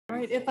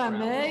right, if I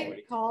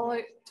may call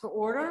it to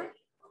order,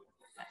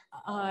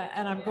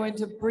 and I'm going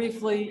to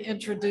briefly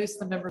introduce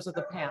the members of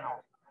the panel.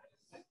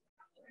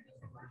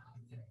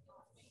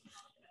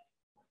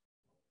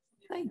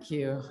 Thank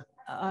you.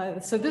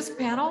 So this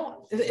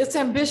panel, it's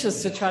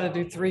ambitious to try to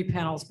do 3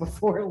 panels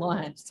before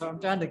lunch, so I'm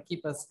trying to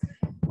keep us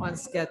on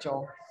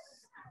schedule.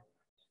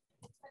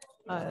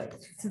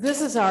 So this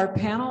is our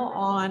panel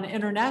on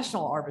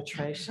international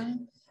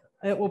arbitration.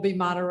 It will be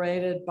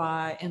moderated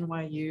by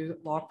NYU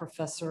law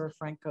professor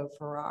Franco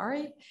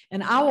Ferrari,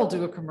 and I will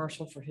do a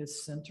commercial for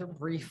his center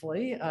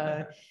briefly.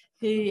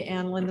 He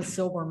and Linda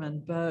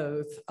Silberman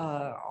both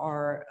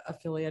are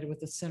affiliated with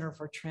the Center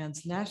for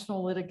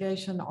Transnational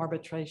Litigation,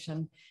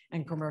 Arbitration,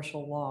 and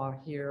Commercial Law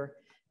here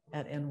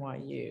at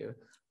NYU.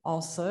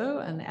 Also,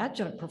 an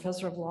adjunct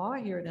professor of law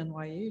here at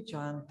NYU,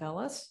 John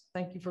Fellis.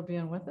 Thank you for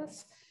being with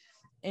us.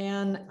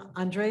 And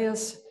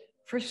Andreas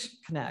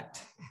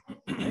Frischknecht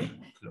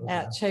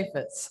at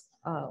Chaffetz,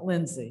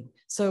 Lindsay.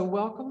 So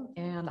welcome,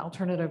 and I'll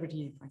turn it over to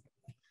you, Frank.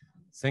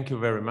 Thank you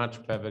very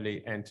much,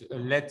 Beverly. And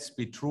let's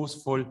be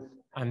truthful.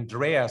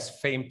 Andreas'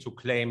 fame to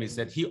claim is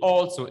that he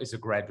also is a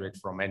graduate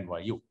from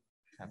NYU.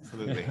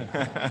 Absolutely.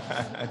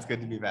 It's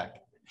good to be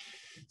back.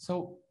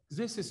 So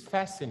this is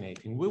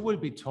fascinating. We will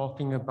be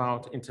talking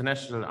about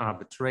international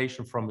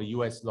arbitration from a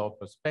US law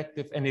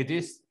perspective, and it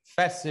is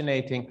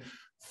fascinating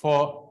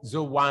for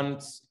the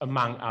ones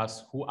among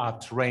us who are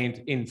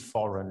trained in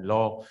foreign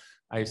law.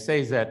 I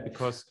say that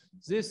because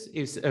this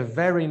is a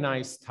very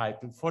nice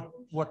title for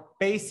what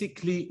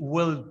basically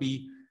will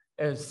be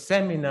a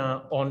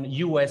seminar on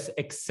US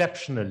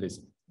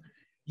exceptionalism.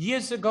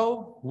 Years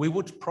ago, we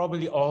would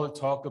probably all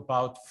talk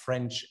about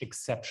French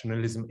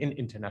exceptionalism in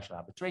international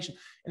arbitration,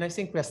 and I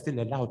think we're still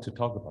allowed to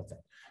talk about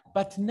that.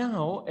 But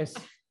now, as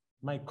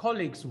my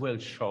colleagues will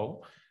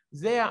show,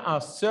 there are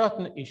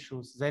certain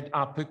issues that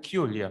are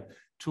peculiar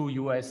to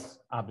US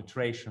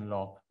arbitration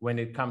law when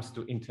it comes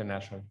to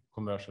international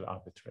commercial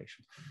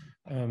arbitration.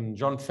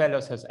 John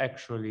Fellis has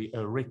actually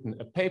written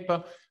a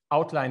paper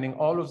outlining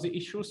all of the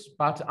issues,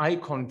 but I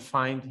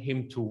confined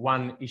him to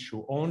one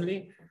issue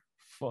only.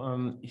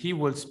 He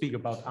will speak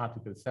about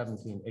Article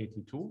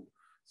 1782.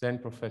 Then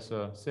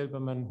Professor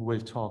Silberman will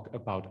talk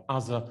about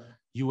other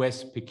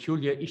US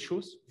peculiar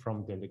issues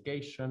from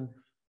delegation,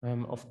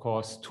 of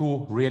course,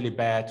 to really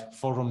bad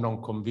forum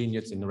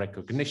non-convenience in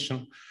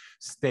recognition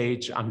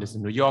stage under the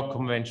New York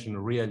Convention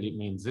really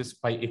means this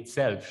by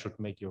itself should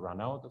make you run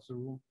out of the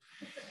room.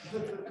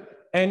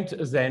 And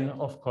then,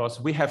 of course,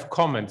 we have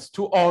comments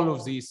to all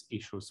of these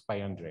issues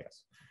by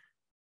Andreas.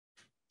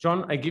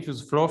 John, I give you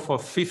the floor for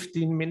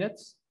 15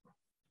 minutes.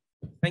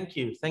 Thank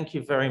you. Thank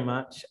you very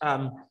much.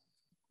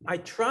 I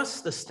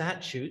trust the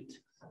statute,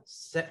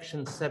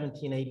 Section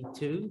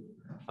 1782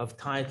 of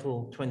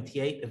Title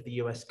 28 of the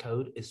US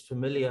Code is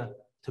familiar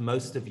to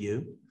most of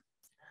you.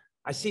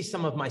 I see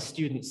some of my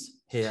students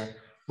here.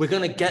 We're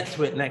going to get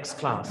to it next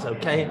class,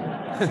 okay?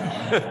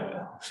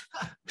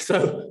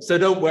 So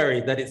don't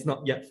worry that it's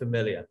not yet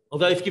familiar.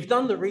 Although if you've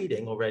done the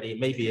reading already,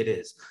 maybe it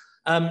is.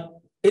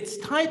 Its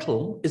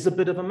title is a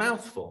bit of a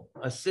mouthful: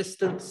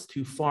 Assistance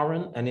to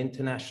Foreign and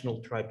International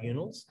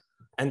Tribunals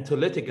and to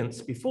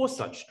Litigants before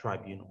such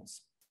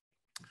tribunals.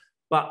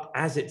 But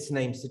as its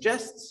name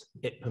suggests,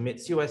 it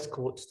permits US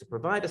courts to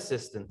provide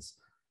assistance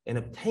in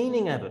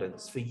obtaining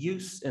evidence for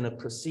use in a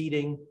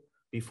proceeding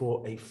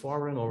before a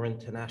foreign or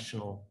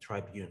international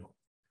tribunal.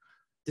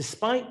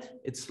 Despite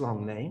its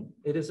long name,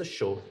 it is a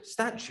short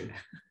statute.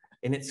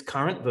 In its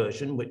current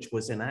version, which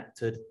was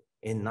enacted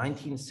in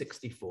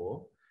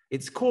 1964,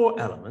 its core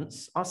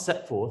elements are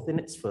set forth in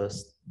its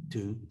first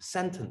 2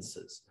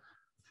 sentences.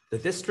 The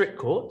district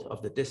court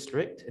of the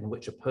district in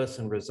which a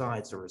person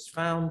resides or is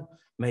found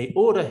may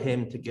order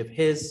him to give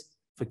his,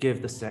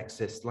 forgive the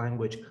sexist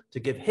language, to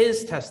give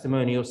his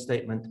testimonial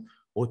statement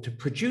or to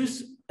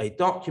produce a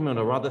document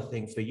or other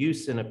thing for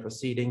use in a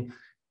proceeding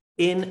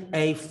in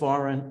a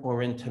foreign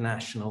or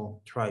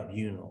international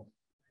tribunal.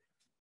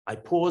 I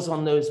pause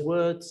on those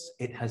words.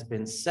 It has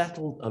been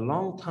settled a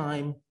long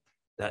time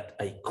that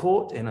a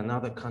court in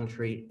another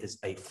country is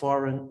a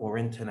foreign or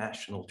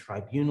international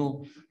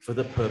tribunal for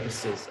the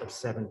purposes of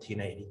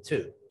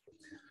 1782.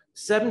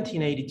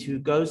 1782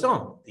 goes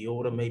on. The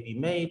order may be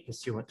made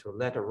pursuant to a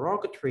letter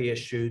rogatory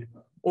issued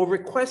or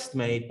request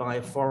made by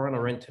a foreign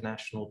or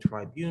international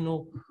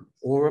tribunal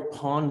or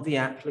upon the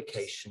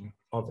application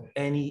of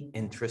any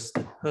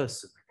interested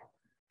person.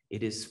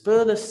 It is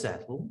further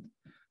settled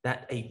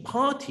that a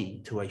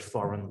party to a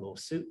foreign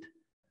lawsuit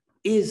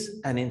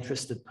is an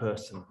interested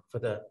person for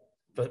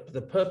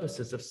the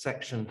purposes of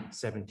Section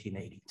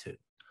 1782.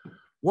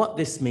 What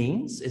this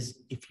means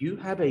is if you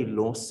have a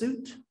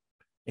lawsuit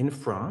in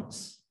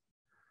France,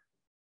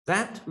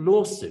 that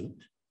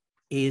lawsuit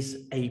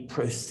is a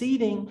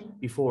proceeding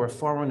before a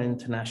foreign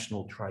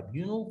international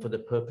tribunal for the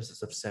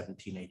purposes of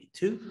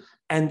 1782,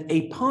 and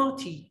a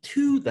party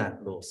to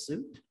that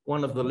lawsuit,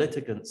 one of the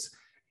litigants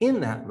in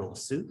that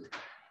lawsuit,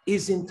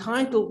 is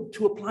entitled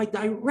to apply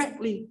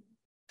directly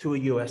to a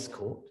US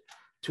court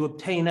to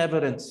obtain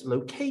evidence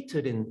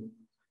located in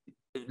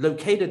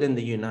located in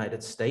the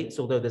United States,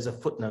 although there's a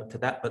footnote to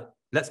that, but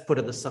let's put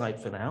it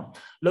aside for now,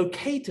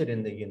 located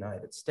in the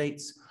United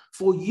States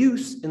for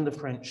use in the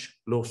French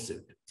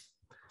lawsuit.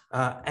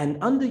 And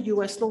under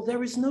US law,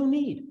 there is no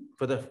need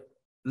for the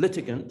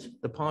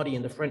litigant, the party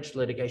in the French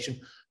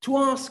litigation, to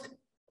ask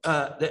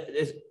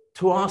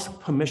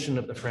permission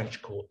of the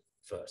French court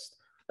first.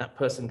 That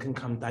person can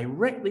come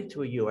directly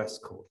to a US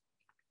court.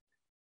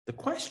 The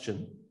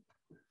question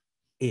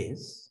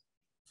is,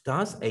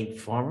 does a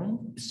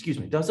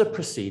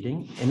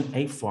proceeding in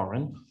a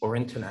foreign or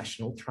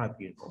international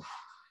tribunal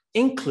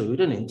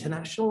include an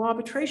international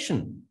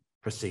arbitration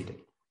proceeding?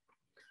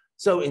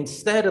 So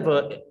instead of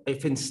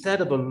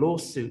a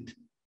lawsuit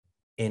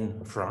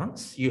in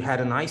France, you had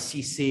an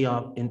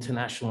ICC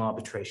international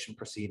arbitration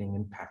proceeding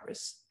in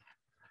Paris,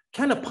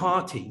 can a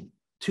party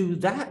to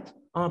that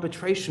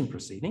arbitration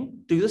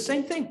proceeding do the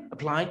same thing,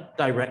 apply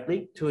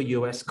directly to a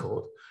US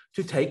court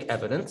to take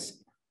evidence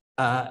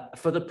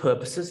for the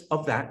purposes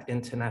of that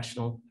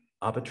international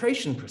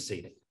arbitration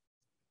proceeding?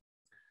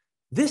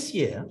 This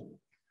year,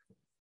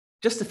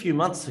 just a few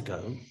months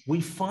ago,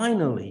 we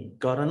finally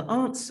got an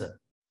answer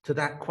to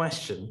that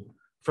question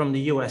from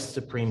the US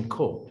Supreme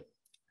Court.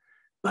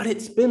 But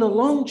it's been a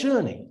long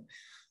journey.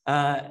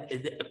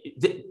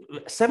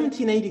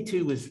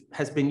 1782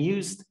 has been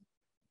used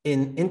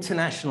in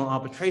international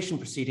arbitration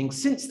proceedings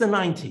since the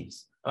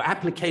 90s.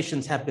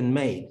 Applications have been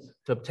made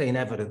to obtain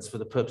evidence for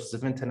the purposes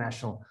of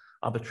international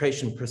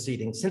arbitration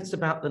proceedings since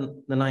about the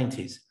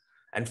 90s.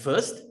 And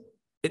first,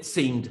 it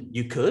seemed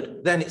you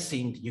could, then it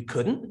seemed you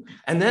couldn't.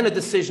 And then a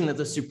decision of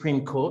the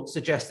Supreme Court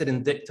suggested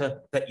in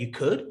dicta that you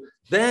could.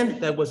 Then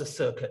there was a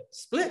circuit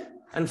split.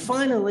 And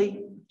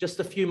finally, just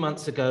a few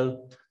months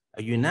ago,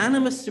 a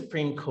unanimous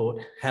Supreme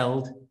Court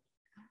held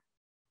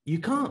you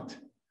can't.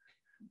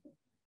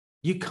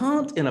 You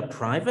can't in a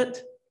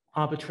private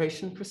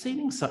arbitration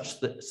proceeding,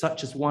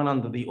 such as one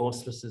under the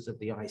auspices of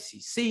the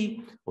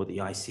ICC or the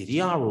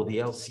ICDR or the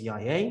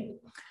LCIA.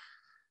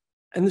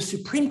 And the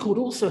Supreme Court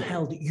also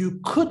held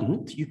you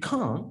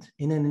can't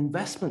in an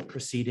investment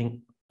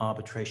proceeding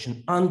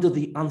arbitration under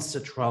the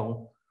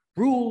UNCITRAL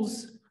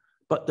rules,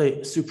 but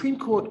the Supreme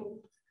Court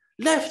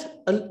left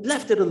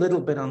it a little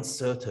bit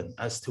uncertain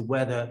as to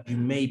whether you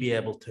may be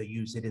able to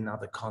use it in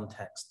other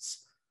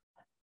contexts.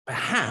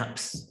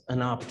 Perhaps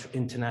an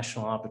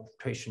international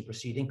arbitration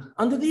proceeding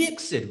under the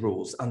ICSID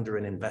rules under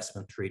an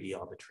investment treaty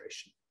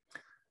arbitration.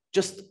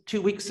 Just 2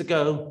 weeks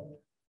ago,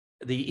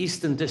 the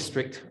Eastern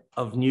District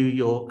of New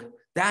York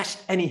dashed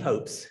any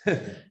hopes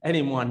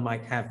anyone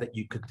might have that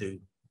you could do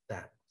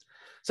that.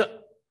 So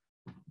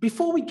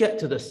before we get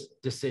to this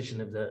decision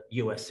of the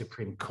US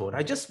Supreme Court,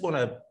 I just want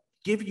to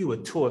give you a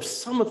tour of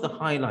some of the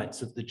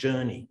highlights of the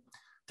journey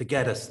to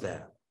get us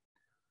there.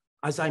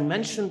 As I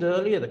mentioned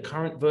earlier, the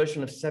current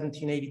version of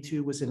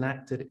 1782 was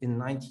enacted in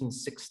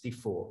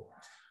 1964.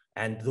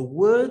 And the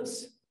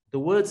words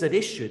at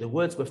issue, the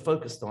words we're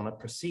focused on, a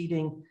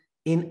proceeding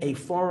in a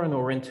foreign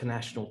or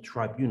international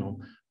tribunal,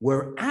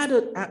 were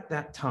added at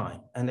that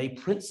time. And a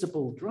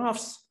principal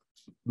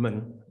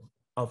draftsman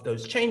of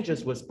those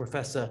changes was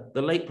the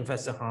late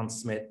Professor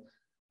Hans Smit,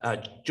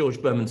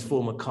 George Berman's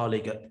former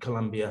colleague at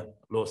Columbia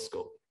Law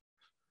School.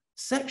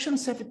 Section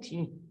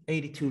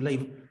 1782 lay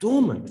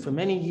dormant for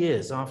many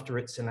years after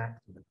its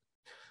enactment.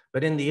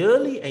 But in the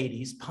early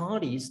 80s,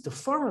 parties to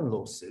foreign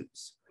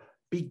lawsuits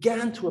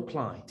began to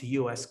apply to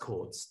US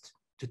courts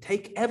to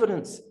take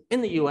evidence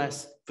in the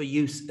US for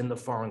use in the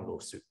foreign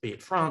lawsuit, be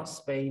it France,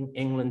 Spain,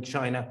 England,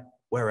 China,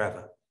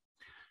 wherever.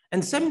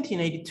 And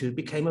 1782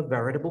 became a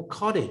veritable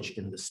cottage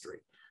industry,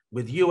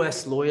 with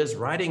US lawyers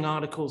writing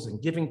articles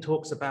and giving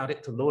talks about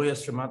it to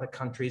lawyers from other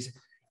countries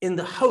in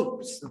the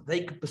hopes that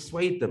they could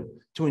persuade them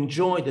to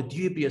enjoy the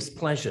dubious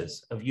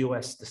pleasures of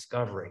US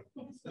discovery.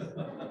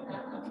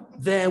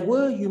 There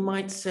were, you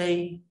might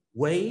say,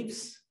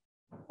 waves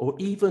or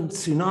even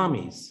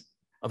tsunamis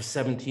of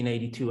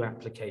 1782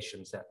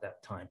 applications at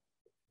that time,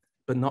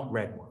 but not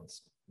red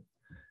ones.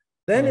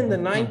 Then in the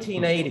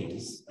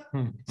 1980s,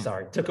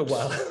 sorry, took a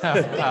while.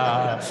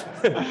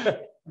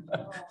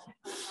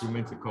 You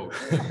meant to quote.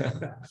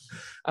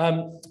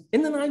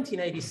 In the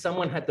 1980s,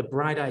 someone had the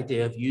bright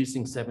idea of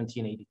using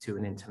 1782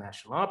 in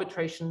international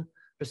arbitration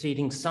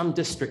proceedings. Some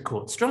district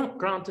courts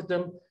granted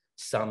them,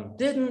 some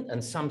didn't,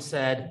 and some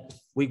said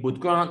we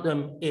would grant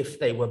them if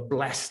they were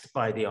blessed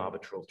by the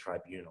arbitral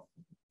tribunal.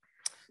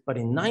 But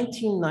in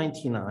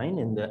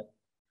 1999,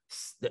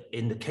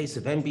 in the case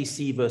of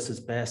NBC versus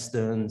Bear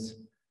Stearns,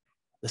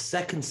 the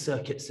Second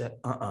Circuit said,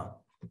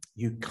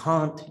 you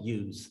can't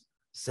use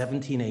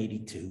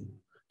 1782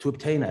 to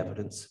obtain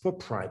evidence for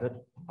private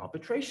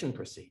arbitration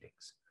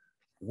proceedings.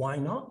 Why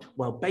not?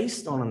 Well,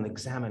 based on an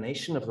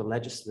examination of the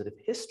legislative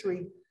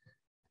history,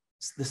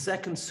 the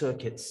Second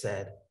Circuit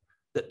said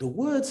that the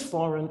words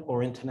foreign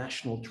or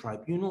international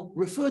tribunal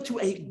refer to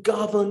a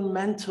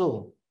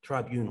governmental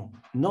tribunal,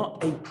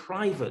 not a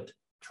private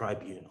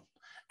tribunal.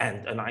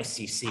 And an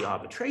ICC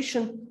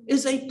arbitration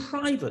is a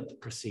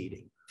private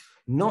proceeding,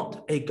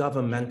 not a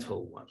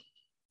governmental one.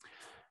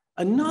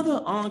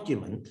 Another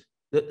argument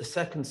that the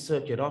Second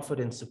Circuit offered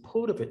in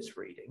support of its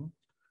reading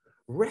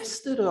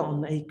rested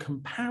on a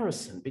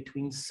comparison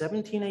between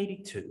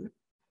 1782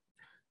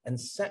 and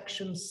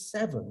Section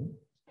 7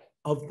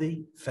 of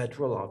the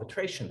Federal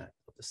Arbitration Act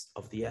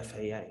of the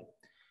FAA.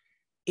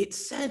 It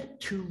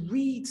said to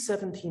read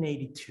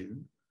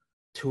 1782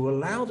 to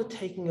allow the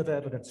taking of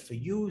evidence for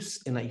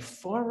use in a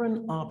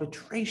foreign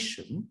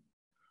arbitration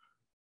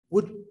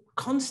would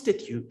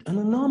constitute an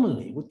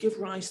anomaly, would give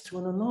rise to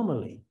an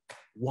anomaly.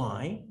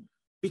 Why?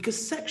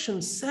 Because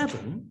Section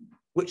 7,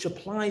 which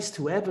applies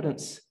to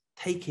evidence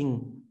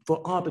taking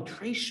for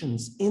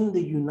arbitrations in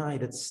the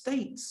United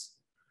States,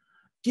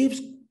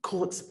 gives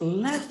courts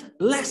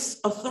less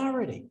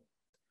authority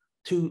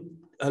to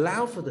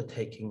allow for the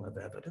taking of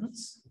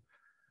evidence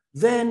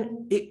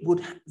than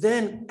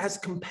as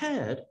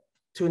compared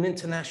to an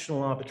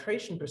international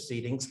arbitration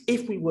proceedings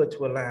if we were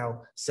to allow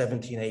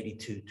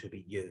 1782 to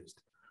be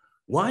used.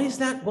 Why is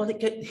that? Well,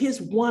 here's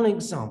one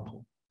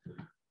example.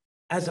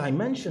 As I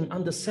mentioned,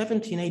 under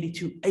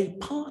 1782, a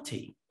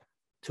party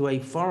to a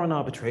foreign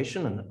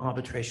arbitration, an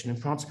arbitration in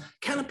France,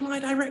 can apply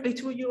directly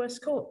to a US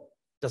court.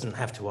 Doesn't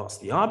have to ask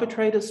the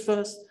arbitrators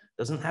first,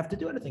 doesn't have to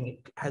do anything.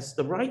 It has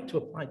the right to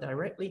apply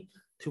directly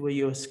to a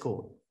US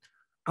court.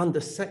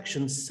 Under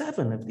Section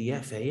 7 of the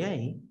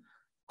FAA,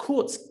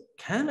 courts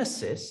can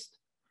assist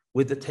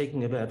with the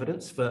taking of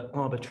evidence for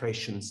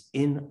arbitrations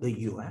in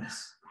the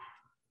US,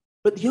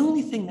 but the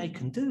only thing they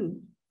can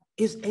do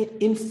is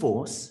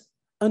enforce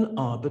an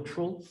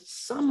arbitral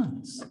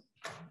summons.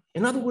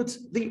 In other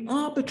words, the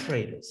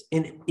arbitrators,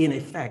 in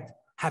effect,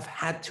 have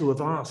had to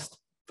have asked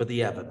for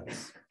the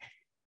evidence,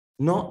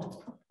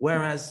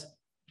 whereas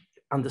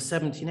under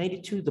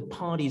 1782, the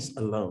parties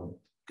alone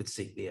could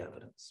seek the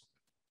evidence.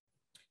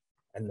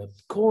 And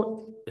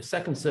the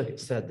Second Circuit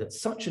said that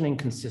such an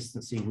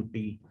inconsistency would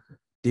be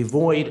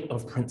devoid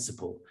of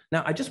principle.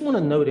 Now, I just want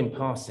to note in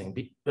passing,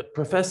 that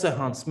Professor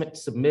Hans Smit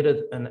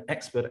submitted an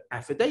expert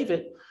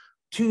affidavit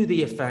to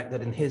the effect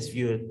that in his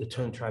view, the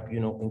term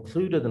tribunal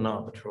included an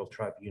arbitral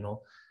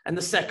tribunal, and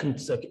the Second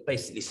Circuit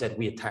basically said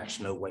we attach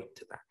no weight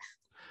to that.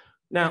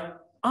 Now,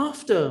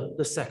 after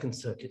the Second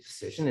Circuit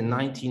decision in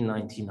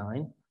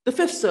 1999, the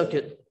Fifth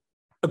Circuit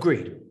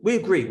agreed. We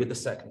agreed with the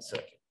Second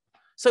Circuit.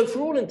 So for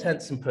all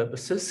intents and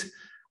purposes,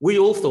 we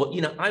all thought,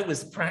 I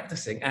was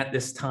practicing at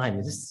this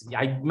time.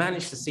 I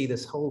managed to see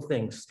this whole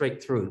thing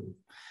straight through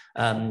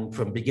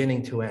from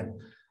beginning to end.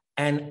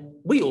 And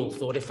we all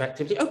thought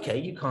effectively, okay,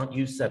 you can't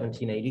use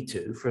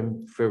 1782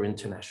 for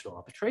international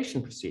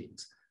arbitration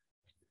proceedings.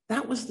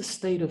 That was the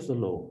state of the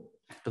law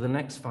for the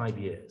next 5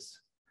 years.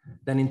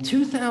 Then in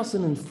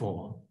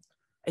 2004,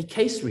 a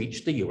case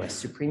reached the US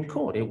Supreme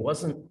Court. It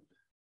was a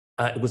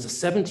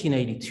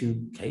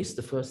 1782 case,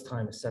 the first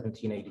time a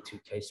 1782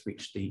 case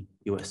reached the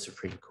US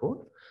Supreme Court.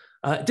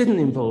 It didn't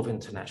involve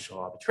international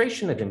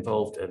arbitration. It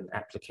involved an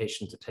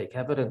application to take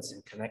evidence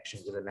in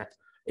connection with an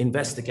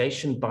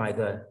investigation by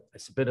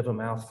it's a bit of a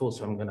mouthful,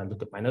 so I'm going to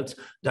look at my notes,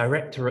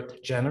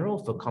 Directorate General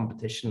for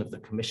Competition of the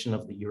Commission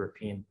of the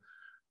European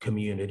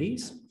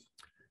Communities.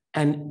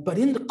 But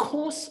in the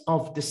course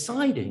of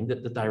deciding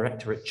that the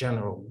Directorate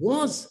General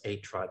was a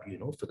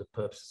tribunal for the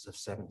purposes of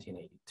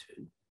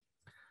 1782,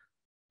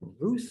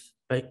 Ruth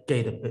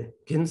Bader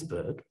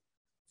Ginsburg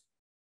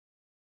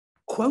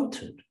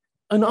quoted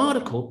an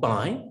article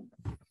by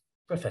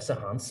Professor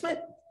Hans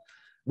Smit,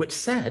 which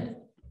said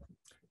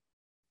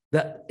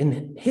that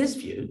in his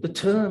view, the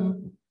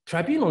term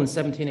tribunal in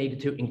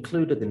 1782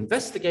 included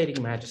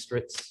investigating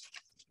magistrates,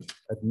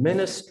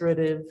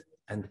 administrative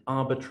and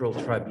arbitral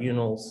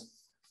tribunals,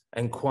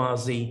 and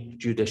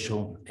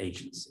quasi-judicial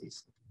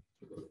agencies.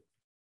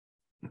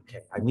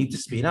 Okay, I need to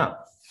speed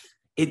up.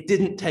 It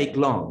didn't take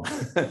long.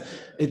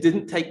 It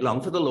didn't take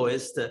long for the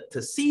lawyers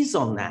to seize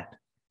on that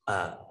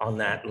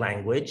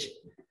language.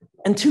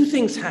 And two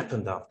things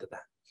happened after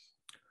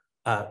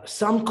that.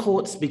 Some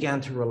courts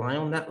began to rely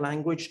on that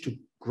language to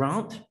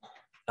grant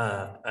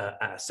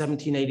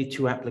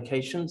 1782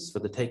 applications for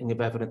the taking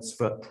of evidence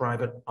for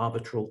private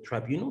arbitral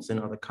tribunals in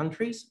other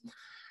countries.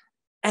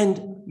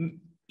 And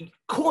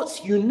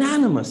courts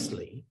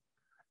unanimously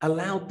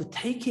allowed the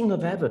taking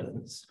of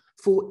evidence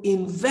for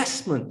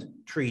investment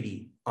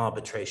treaty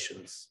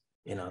arbitrations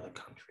in other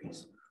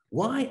countries.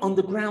 Why? On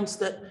the grounds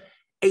that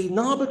an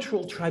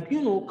arbitral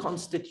tribunal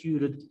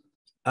constituted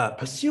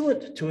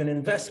pursuant to an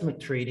investment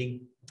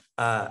treaty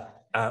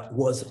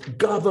was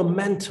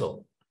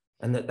governmental,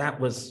 and that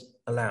was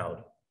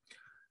allowed.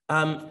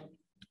 And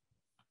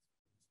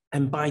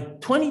by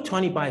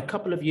 2020, by a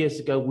couple of years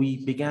ago,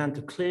 we began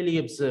to clearly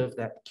observe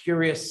that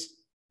curious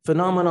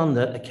phenomenon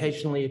that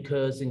occasionally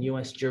occurs in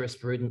US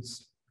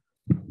jurisprudence,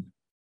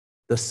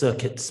 the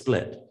circuit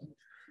split.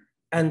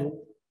 And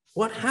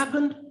what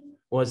happened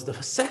was the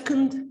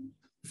Second,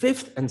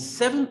 Fifth, and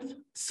Seventh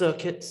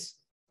Circuits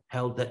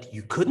held that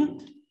you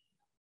couldn't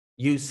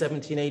use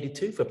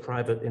 1782 for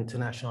private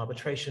international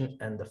arbitration,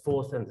 and the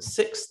Fourth and the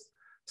Sixth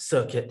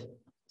Circuit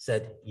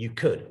said you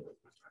could.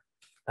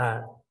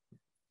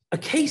 A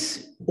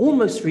case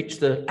almost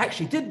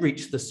did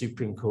reach the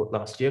Supreme Court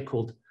last year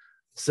called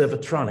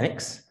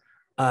Servotronics,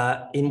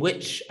 in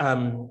which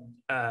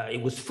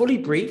it was fully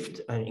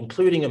briefed,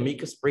 including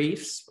amicus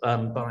briefs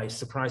by,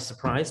 surprise,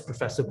 surprise,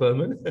 Professor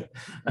Berman.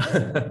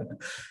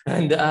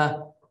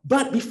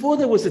 But before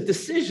there was a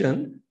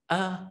decision,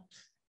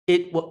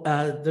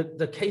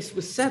 the case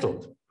was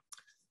settled.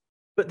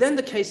 But then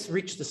the case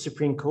reached the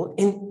Supreme Court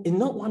in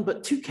not one,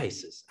 but two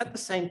cases. At the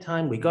same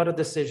time, we got a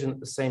decision at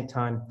the same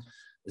time.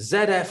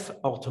 ZF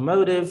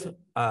Automotive,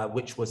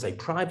 which was a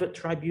private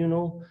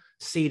tribunal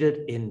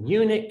seated in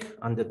Munich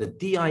under the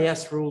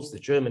DIS rules, the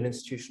German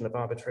Institution of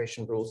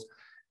Arbitration rules,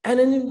 and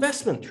an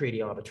investment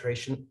treaty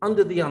arbitration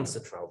under the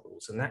UNCITRAL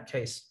rules. In that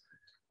case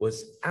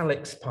was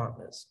Alex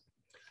Partners.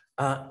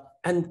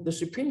 And the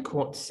Supreme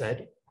Court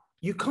said,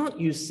 you can't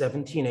use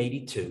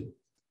 1782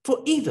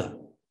 for either.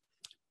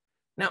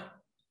 Now,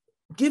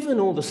 given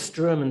all the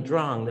Sturm und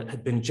Drang that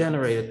had been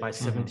generated by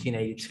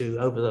 1782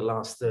 over the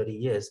last 30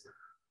 years,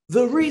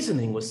 the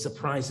reasoning was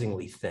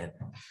surprisingly thin.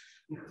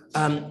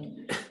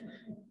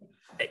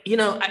 You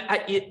know,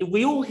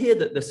 we all hear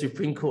that the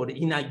Supreme Court,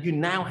 you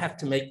now have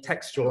to make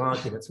textual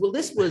arguments. Well,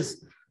 this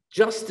was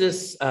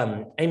Justice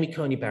Amy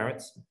Coney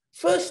Barrett's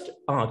first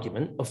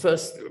argument, or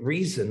first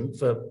reason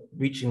for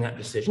reaching that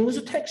decision was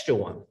a textual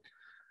one.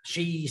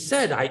 She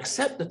said, I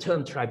accept the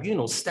term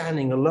tribunal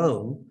standing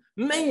alone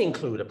may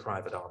include a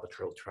private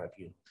arbitral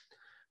tribunal.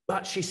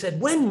 But she said,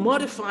 when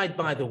modified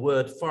by the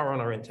word foreign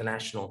or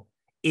international,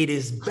 it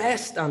is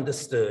best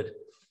understood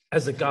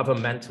as a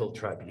governmental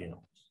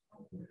tribunal.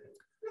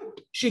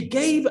 She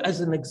gave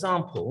as an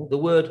example the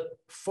word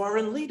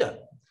foreign leader.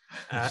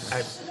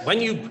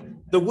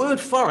 The word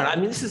foreign, I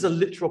mean, this is a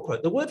literal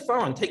quote. The word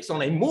foreign takes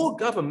on a more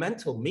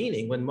governmental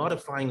meaning when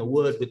modifying a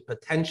word with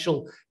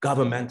potential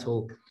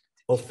governmental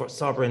or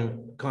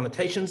sovereign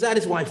connotations. That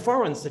is why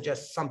foreign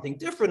suggests something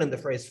different in the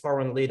phrase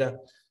foreign leader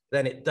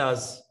than it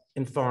does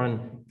in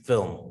foreign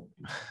film.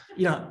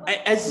 You know,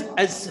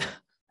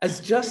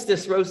 as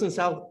Justice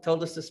Rosenthal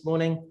told us this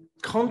morning,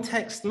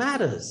 context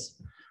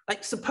matters.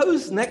 Like,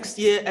 suppose next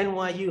year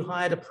NYU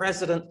hired a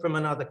president from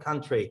another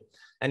country,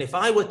 and if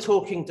I were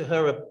talking to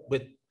her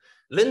with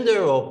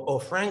Linda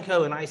or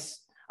Franco and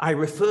I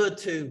referred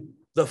to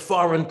the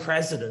foreign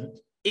president,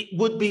 it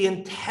would be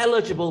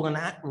intelligible and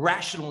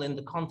rational in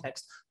the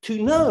context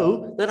to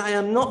know that I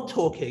am not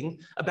talking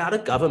about a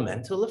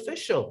governmental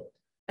official.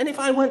 And if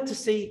I went to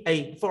see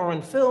a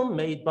foreign film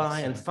made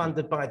by and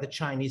funded by the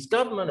Chinese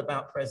government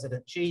about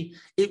President Xi,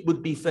 it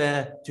would be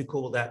fair to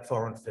call that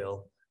foreign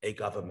film a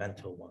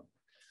governmental one.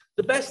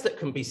 The best that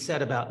can be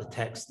said about the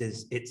text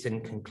is it's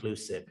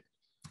inconclusive.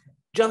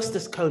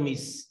 Justice Coney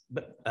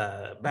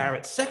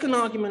Barrett's second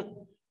argument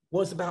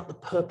was about the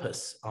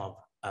purpose of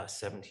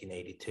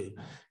 1782.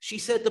 She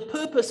said the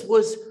purpose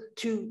was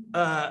to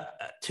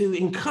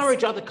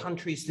encourage other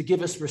countries to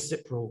give us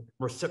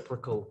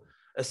reciprocal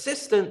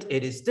assistance.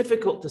 It is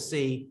difficult to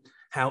see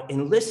how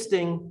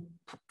enlisting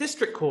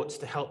district courts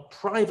to help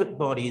private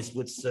bodies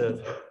would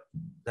serve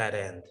that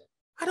end.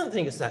 I don't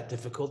think it's that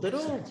difficult at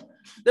all.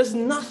 There's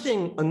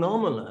nothing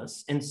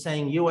anomalous in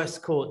saying US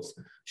courts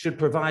should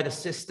provide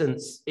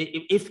assistance.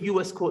 If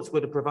US courts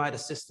were to provide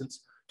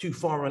assistance to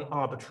foreign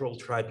arbitral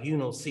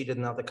tribunals seated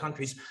in other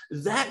countries,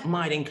 that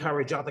might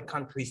encourage other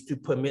countries to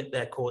permit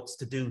their courts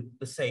to do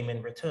the same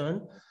in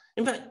return.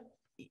 In fact,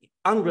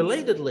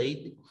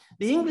 unrelatedly,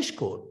 the English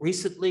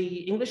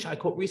High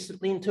Court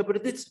recently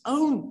interpreted its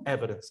own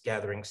evidence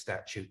gathering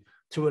statute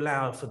to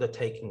allow for the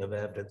taking of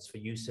evidence for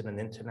use in an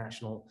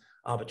international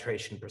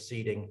arbitration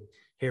proceeding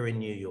here in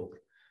New York.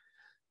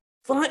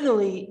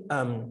 Finally,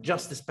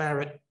 Justice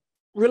Barrett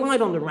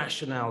relied on the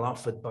rationale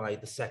offered by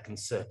the Second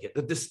Circuit,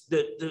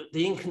 the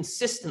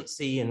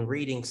inconsistency in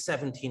reading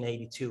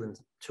 1782 and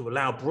to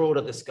allow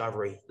broader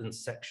discovery than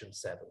Section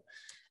 7.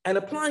 And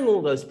applying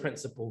all those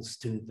principles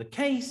to the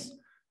case,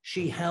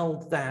 she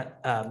held that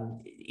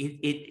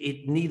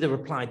it neither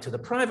applied to the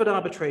private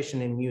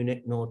arbitration in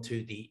Munich nor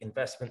to the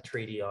investment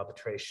treaty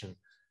arbitration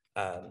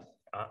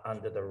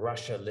under the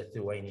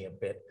Russia-Lithuania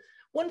bit.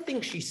 One thing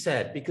she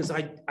said, because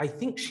I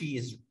think she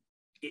is,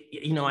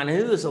 you know, I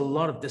know there's a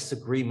lot of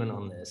disagreement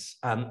on this.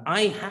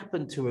 I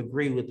happen to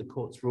agree with the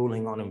court's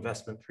ruling on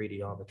investment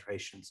treaty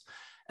arbitrations.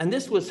 And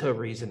this was her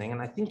reasoning,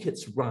 and I think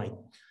it's right.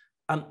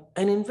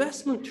 An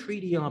investment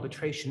treaty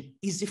arbitration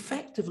is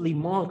effectively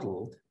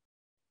modeled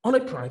on a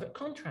private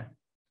contract.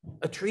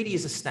 A treaty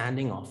is a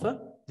standing offer.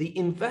 The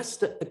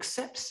investor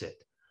accepts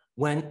it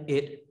when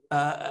it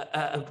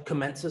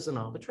commences an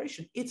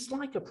arbitration. It's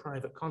like a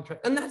private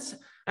contract. And that's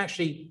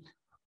actually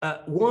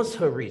was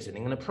her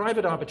reasoning. In a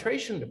private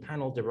arbitration, the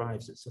panel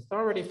derives its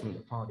authority from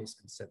the parties'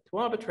 consent to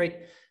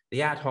arbitrate.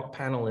 The ad hoc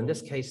panel, in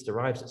this case,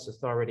 derives its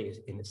authority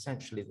in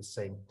essentially the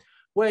same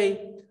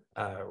way.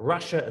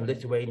 Russia and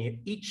Lithuania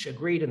each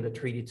agreed in the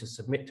treaty to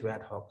submit to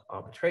ad hoc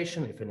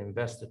arbitration. If an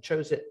investor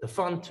chose it, the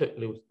fund took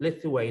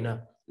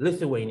Lithuania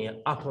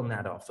up on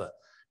that offer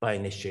by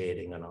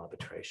initiating an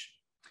arbitration.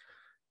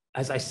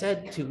 As I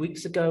said 2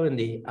 weeks ago in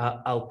the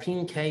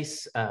Alpine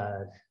case,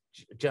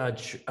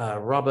 Judge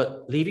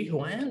Robert Levy, who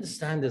I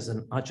understand is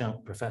an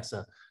adjunct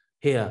professor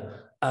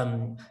here,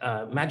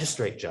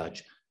 magistrate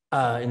judge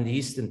in the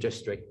Eastern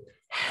District,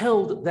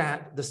 held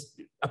that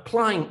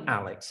applying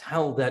Alex,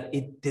 held that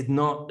it did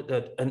not,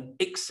 that an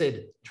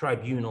ICSID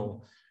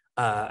tribunal,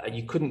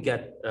 you couldn't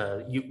get,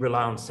 you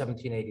rely on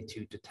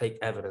 1782 to take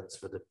evidence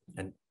for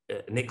an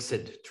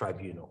ICSID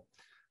tribunal.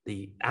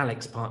 The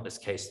Alex Partners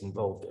case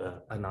involved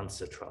an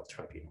UNCITRAL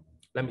tribunal.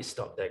 Let me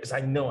stop there because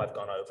I know I've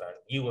gone over.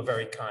 You were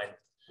very kind,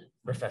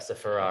 Professor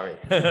Ferrari.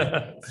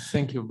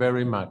 Thank you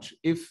very much.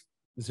 If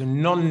the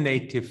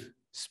non-native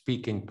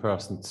speaking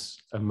persons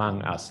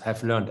among us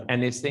have learned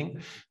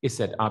anything, is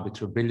that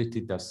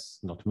arbitrability does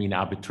not mean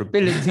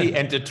arbitrability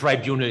and a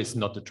tribunal is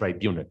not a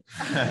tribunal.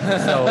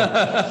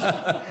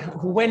 So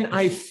when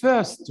I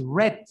first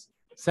read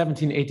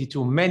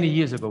 1782 many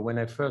years ago, when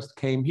I first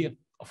came here,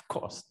 of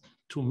course,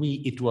 to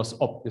me, it was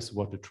obvious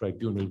what a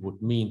tribunal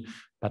would mean,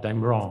 but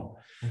I'm wrong.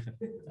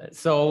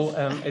 So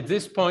at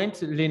this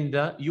point,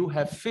 Linda, you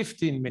have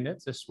 15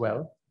 minutes as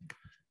well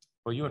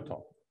for your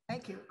talk.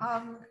 Thank you.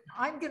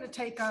 I'm going to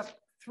take up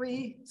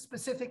 3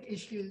 specific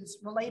issues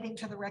relating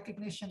to the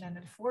recognition and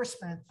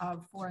enforcement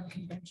of foreign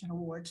convention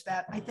awards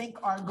that I think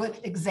are good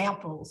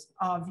examples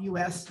of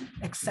U.S.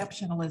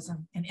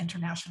 exceptionalism in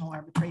international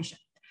arbitration.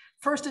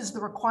 First is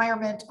the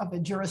requirement of a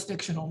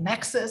jurisdictional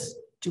nexus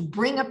to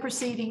bring a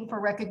proceeding for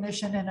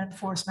recognition and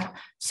enforcement.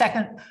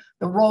 Second,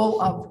 the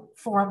role of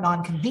forum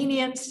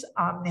nonconvenience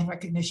in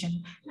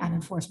recognition and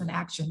enforcement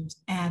actions,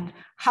 and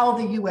how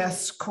the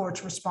US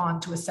courts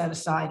respond to a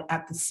set-aside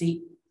at the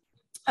seat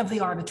of the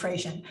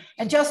arbitration.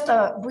 And just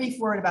a brief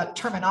word about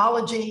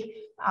terminology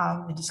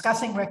in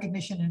discussing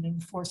recognition and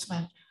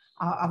enforcement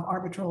of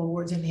arbitral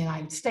awards in the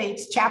United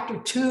States. Chapter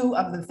 2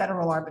 of the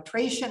Federal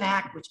Arbitration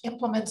Act, which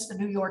implements the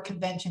New York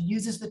Convention,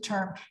 uses the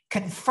term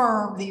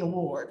confirm the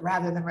award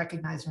rather than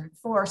recognize or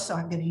enforce. So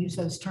I'm going to use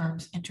those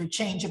terms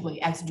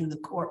interchangeably, as do the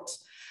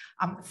courts.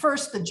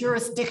 First, the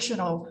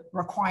jurisdictional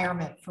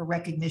requirement for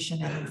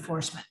recognition and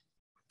enforcement.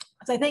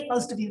 As I think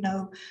most of you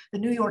know, the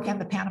New York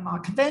and the Panama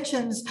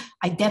Conventions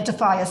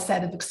identify a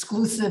set of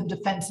exclusive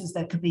defenses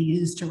that can be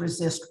used to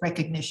resist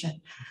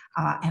recognition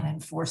and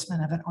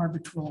enforcement of an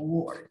arbitral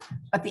award.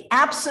 But the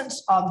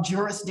absence of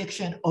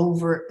jurisdiction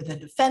over the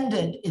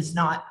defendant is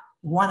not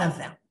one of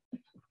them.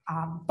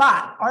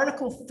 But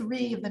Article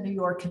 3 of the New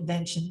York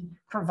Convention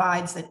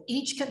provides that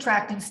each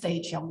contracting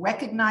state shall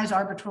recognize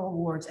arbitral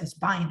awards as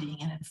binding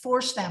and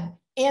enforce them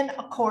in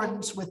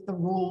accordance with the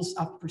rules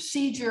of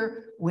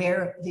procedure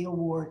where the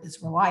award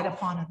is relied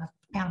upon, and the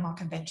Panama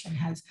Convention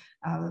has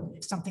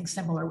something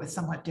similar with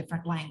somewhat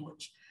different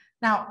language.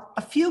 Now,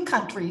 a few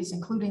countries,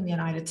 including the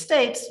United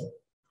States,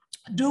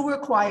 do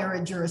require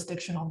a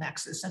jurisdictional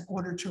nexus in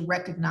order to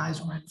recognize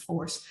or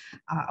enforce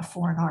a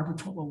foreign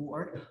arbitral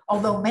award,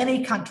 although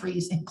many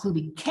countries,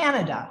 including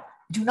Canada,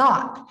 do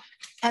not.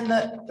 And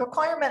the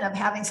requirement of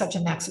having such a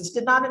nexus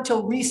did not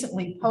until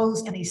recently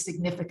pose any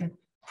significant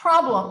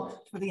problem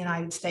for the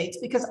United States,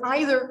 because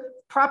either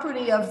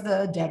property of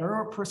the debtor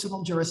or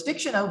personal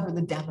jurisdiction over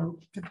the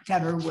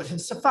debtor would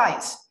have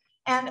sufficed.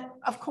 And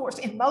of course,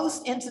 in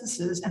most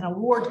instances, an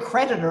award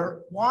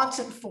creditor wants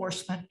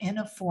enforcement in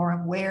a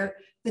forum where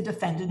the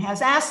defendant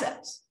has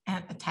assets,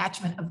 and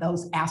attachment of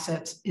those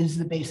assets is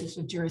the basis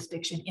of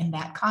jurisdiction in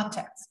that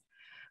context.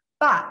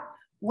 But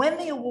when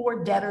the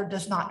award debtor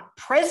does not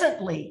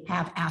presently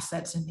have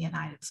assets in the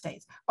United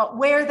States, but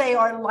where they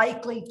are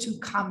likely to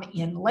come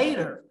in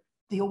later,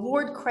 the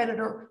award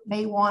creditor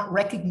may want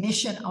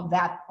recognition of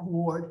that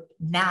award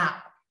now,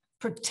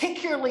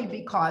 particularly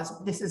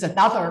because this is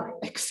another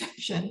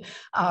exception.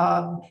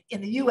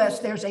 In the US,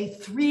 there's a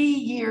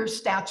 3-year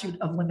statute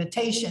of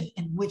limitation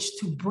in which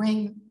to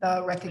bring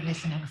the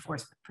recognition and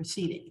enforcement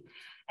proceeding.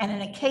 And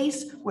in a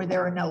case where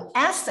there are no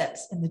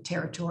assets in the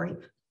territory,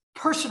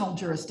 personal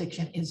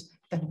jurisdiction is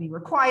going to be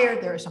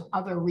required. There are some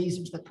other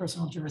reasons that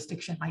personal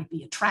jurisdiction might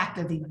be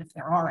attractive, even if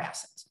there are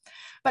assets.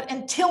 But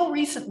until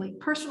recently,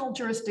 personal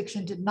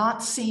jurisdiction did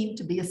not seem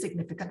to be a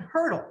significant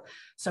hurdle.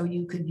 So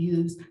you could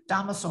use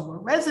domicile or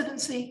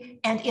residency,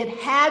 and it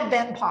had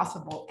been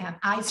possible, and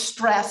I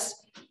stress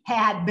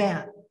had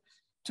been,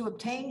 to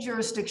obtain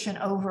jurisdiction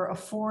over a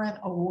foreign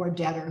award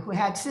debtor who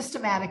had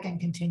systematic and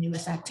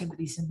continuous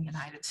activities in the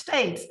United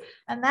States.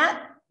 And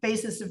that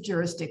basis of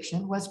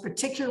jurisdiction was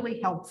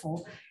particularly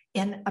helpful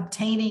in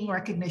obtaining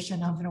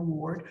recognition of an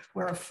award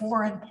where a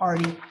foreign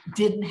party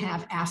didn't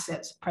have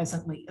assets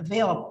presently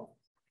available.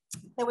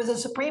 There was a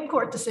Supreme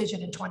Court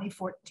decision in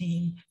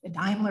 2014, the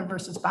Daimler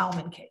versus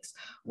Baumann case,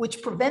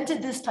 which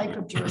prevented this type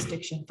of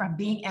jurisdiction from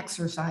being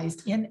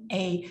exercised in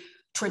a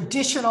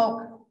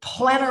traditional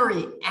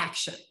plenary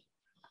action.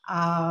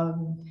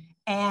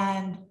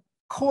 And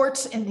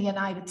courts in the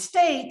United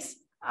States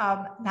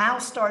now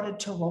started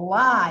to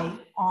rely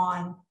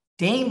on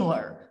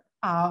Daimler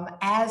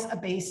as a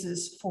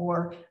basis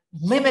for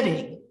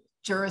limiting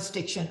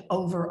jurisdiction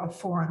over a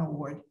foreign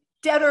award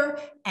debtor,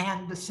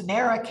 and the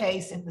Sonera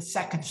case in the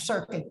Second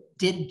Circuit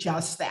did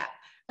just that.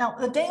 Now,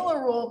 the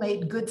Daimler rule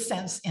made good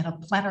sense in a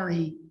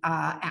plenary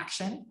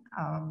action,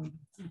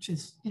 which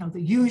is,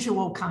 the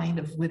usual kind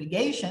of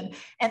litigation,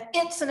 and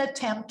it's an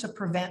attempt to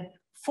prevent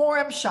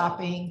forum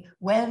shopping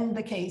when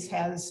the case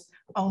has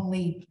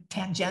only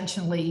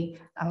tangentially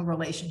a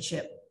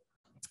relationship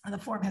and the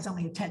forum has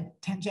only a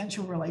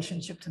tangential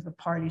relationship to the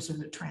parties of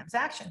the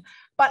transaction.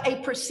 But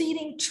a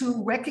proceeding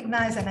to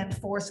recognize and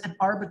enforce an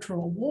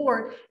arbitral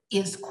award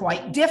is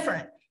quite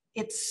different.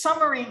 It's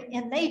summary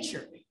in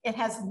nature. It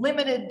has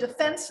limited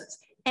defenses.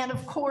 And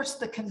of course,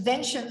 the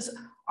conventions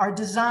are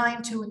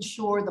designed to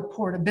ensure the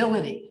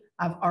portability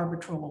of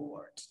arbitral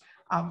awards.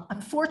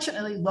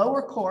 Unfortunately,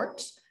 lower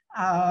courts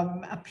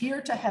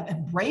appear to have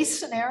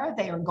embraced an era.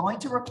 They are going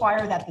to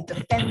require that the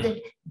defendant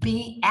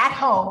be at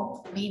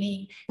home,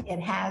 meaning it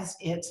has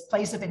its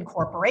place of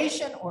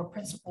incorporation or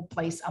principal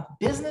place of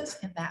business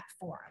in that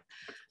forum.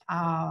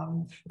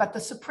 But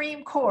the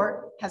Supreme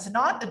Court has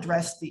not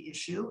addressed the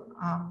issue.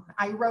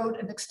 I wrote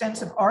an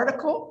extensive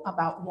article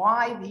about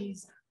why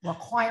these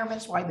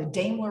requirements, why the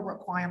Daimler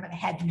requirement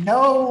had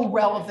no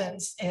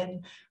relevance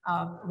in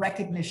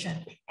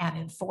recognition and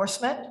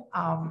enforcement.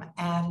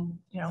 And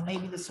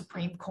maybe the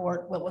Supreme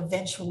Court will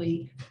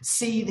eventually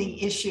see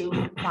the issue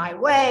my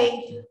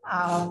way,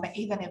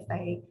 even if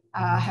they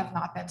have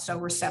not been so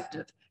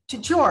receptive to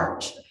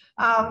George.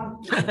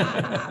 I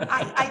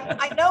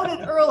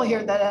noted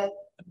earlier that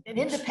an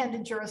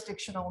independent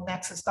jurisdictional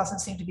nexus doesn't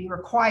seem to be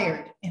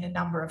required in a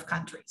number of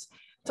countries.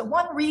 So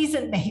one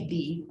reason may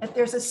be that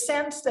there's a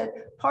sense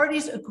that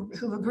parties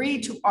who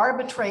agreed to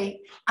arbitrate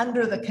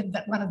under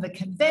one of the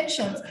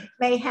conventions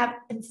may have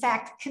in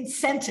fact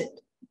consented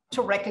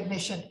to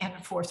recognition and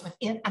enforcement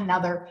in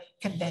another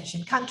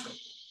convention country.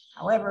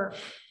 However,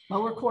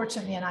 lower courts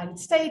in the United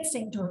States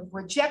seem to have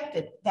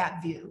rejected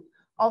that view.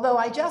 Although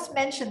I just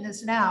mentioned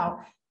this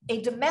now, a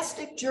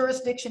domestic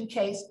jurisdiction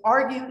case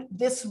argued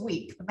this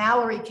week, the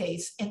Mallory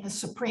case in the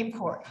Supreme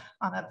Court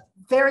on a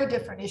very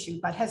different issue,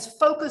 but has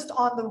focused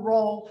on the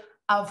role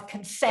of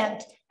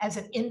consent as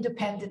an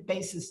independent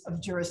basis of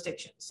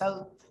jurisdiction.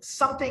 So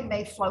something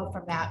may flow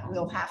from that,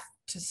 we'll have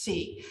to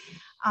see.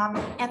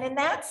 And in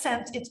that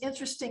sense, it's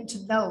interesting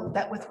to note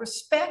that with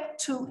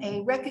respect to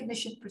a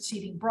recognition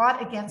proceeding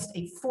brought against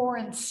a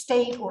foreign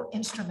state or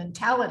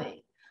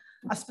instrumentality,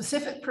 a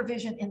specific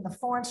provision in the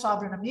Foreign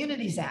Sovereign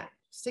Immunities Act,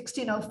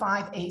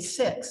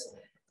 1605A6,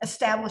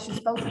 establishes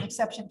both an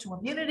exception to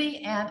immunity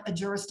and a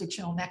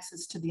jurisdictional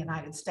nexus to the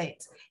United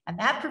States. And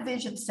that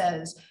provision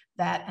says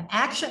that an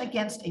action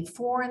against a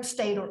foreign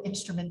state or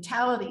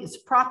instrumentality is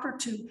proper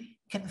to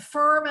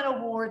confirm an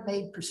award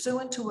made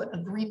pursuant to an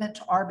agreement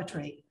to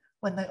arbitrate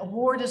when the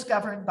award is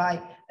governed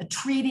by a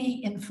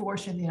treaty in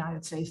force in the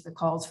United States that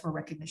calls for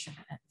recognition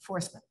and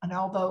enforcement. And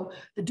although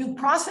the Due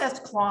Process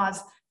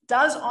Clause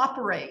does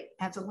operate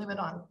as a limit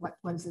on what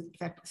is in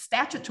fact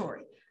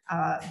statutory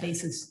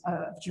basis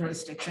of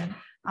jurisdiction,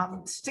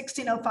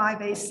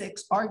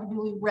 1605A6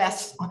 arguably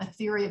rests on a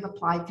theory of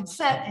applied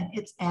consent, and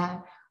it's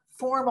an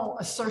formal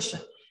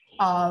assertion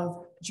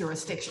of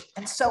jurisdiction.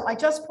 And so I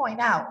just point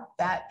out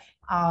that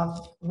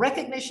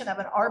recognition of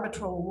an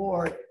arbitral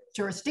award,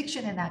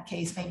 jurisdiction in that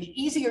case may be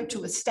easier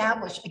to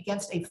establish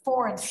against a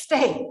foreign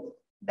state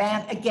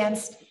than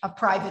against a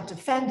private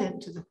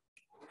defendant, to the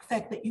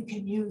effect that you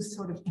can use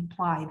sort of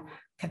implied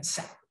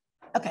consent.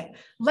 Okay,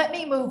 let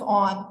me move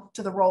on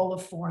to the role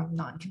of forum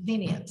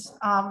nonconvenience.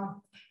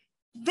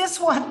 This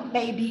one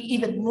may be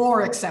even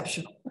more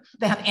exceptional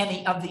than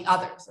any of the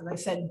others. As I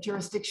said,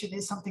 jurisdiction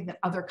is something that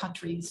other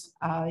countries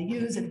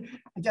use. And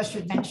I just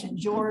should mention,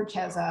 George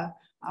has a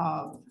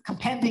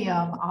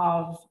compendium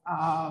of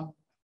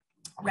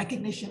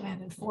recognition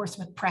and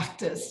enforcement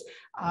practice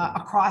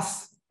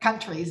across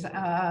countries,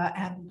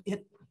 and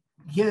it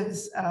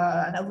gives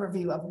an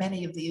overview of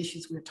many of the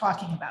issues we're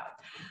talking about.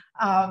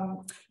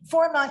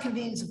 Forum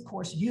nonconvenience, of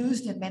course,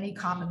 used in many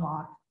common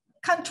law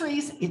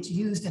countries. It's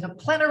used in a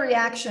plenary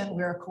action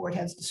where a court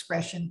has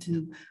discretion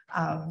to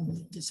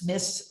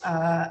dismiss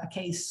a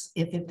case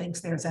if it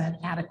thinks there's an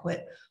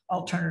adequate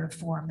alternative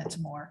forum that's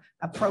more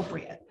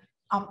appropriate.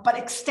 But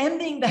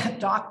extending that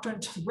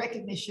doctrine to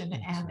recognition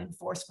and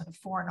enforcement of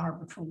foreign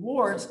arbitral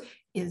awards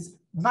is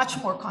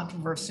much more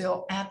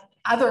controversial, and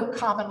other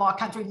common law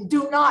countries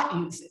do not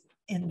use it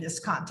in this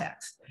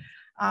context.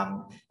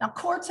 Now,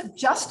 courts have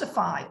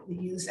justified the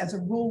use as a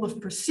rule of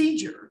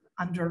procedure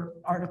under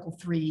Article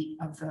 3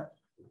 of the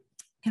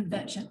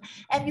Convention.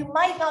 And you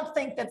might not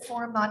think that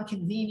forum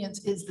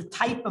nonconvenience is the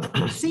type of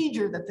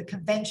procedure that the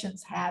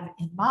conventions have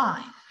in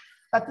mind.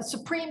 But the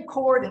Supreme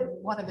Court, in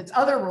one of its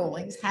other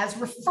rulings, has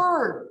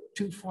referred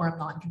to forum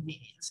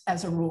nonconvenience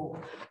as a rule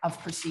of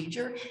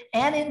procedure.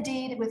 And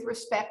indeed, with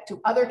respect to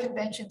other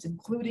conventions,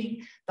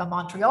 including the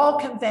Montreal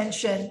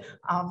Convention,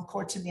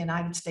 courts in the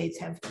United States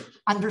have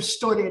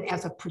understood it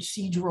as a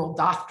procedural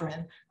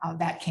doctrine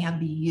that can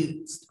be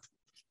used,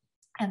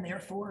 and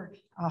therefore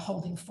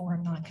holding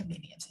forum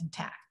nonconvenience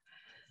intact.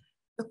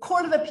 The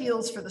Court of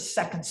Appeals for the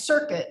Second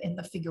Circuit in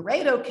the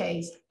Figueiredo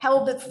case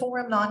held that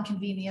forum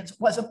nonconvenience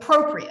was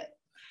appropriate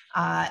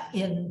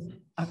in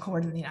a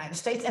court in the United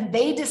States, and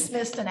they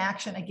dismissed an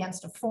action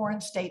against a foreign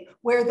state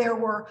where there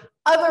were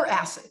other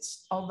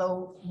assets,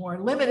 although more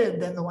limited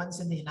than the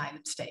ones in the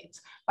United States,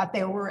 but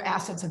there were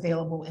assets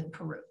available in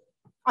Peru.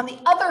 On the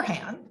other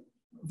hand,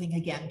 moving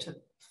again to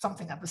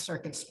something of a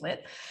circuit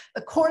split.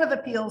 The Court of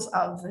Appeals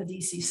of the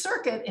DC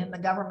Circuit in the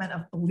Government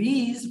of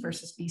Belize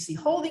versus BC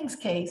Holdings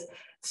case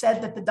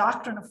said that the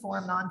doctrine of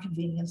forum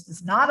nonconvenience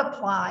does not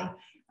apply,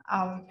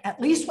 at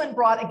least when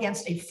brought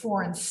against a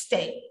foreign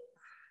state.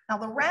 Now,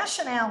 the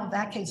rationale of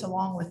that case,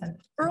 along with an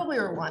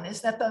earlier one,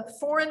 is that the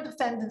foreign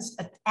defendant's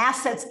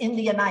assets in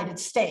the United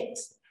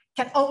States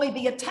can only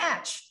be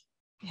attached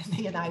in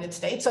the United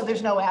States, so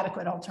there's no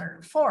adequate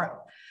alternative forum.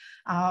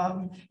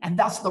 And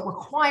thus the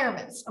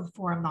requirements of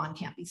forum non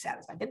can't be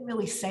satisfied. I didn't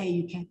really say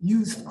you can't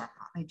use forum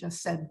non, I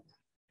just said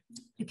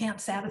you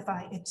can't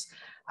satisfy its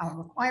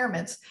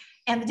requirements.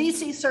 And the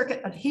DC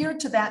Circuit adhered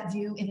to that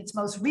view in its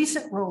most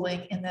recent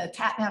ruling in the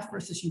Tatnaf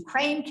versus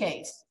Ukraine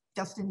case,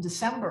 just in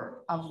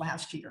December of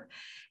last year.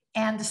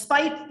 And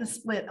despite the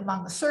split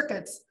among the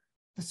circuits,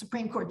 the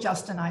Supreme Court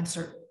just denied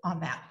cert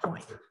on that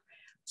point.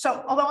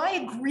 So although I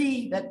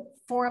agree that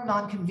forum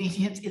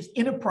nonconvenience is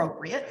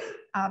inappropriate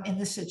in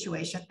this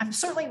situation, I'm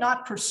certainly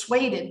not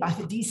persuaded by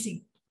the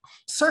DC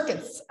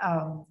Circuit's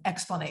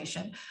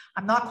explanation.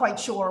 I'm not quite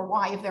sure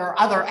why, if there are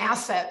other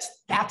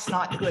assets, that's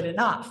not good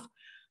enough.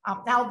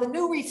 Now, the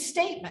new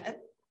restatement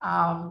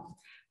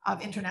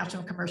of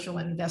international commercial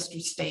and investor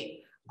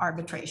state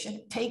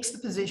arbitration takes the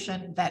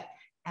position that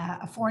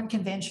a foreign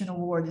convention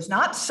award is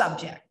not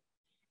subject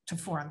to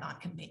forum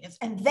nonconvenience.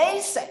 And they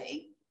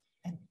say,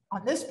 and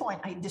on this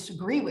point, I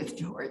disagree with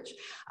George,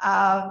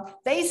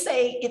 they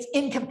say it's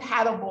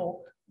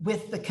incompatible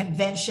with the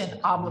convention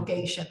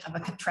obligation of a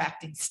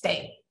contracting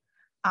state.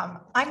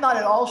 I'm not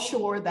at all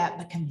sure that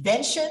the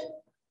convention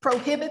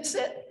prohibits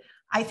it.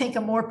 I think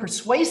a more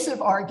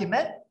persuasive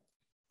argument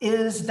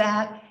is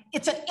that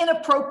it's an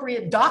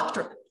inappropriate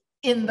doctrine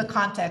in the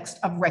context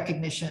of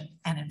recognition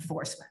and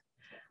enforcement.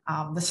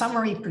 The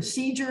summary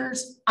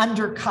procedures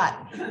undercut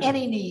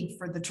any need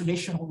for the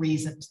traditional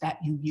reasons that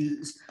you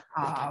use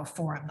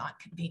forum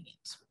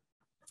nonconvenience.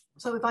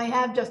 So if I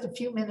have just a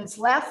few minutes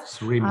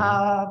left,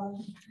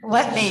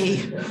 let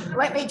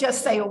me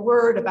just say a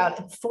word about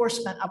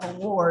enforcement of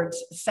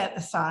awards set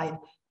aside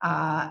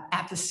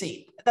at the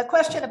sea. The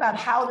question about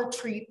how to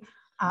treat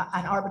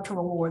an arbitral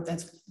award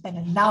that's been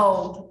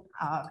annulled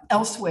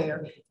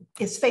elsewhere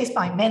is faced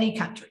by many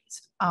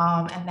countries.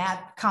 And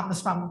that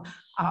comes from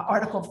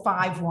Article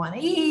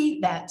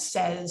 5.1e that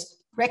says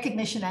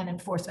recognition and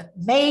enforcement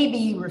may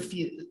be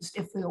refused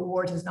if the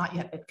award has not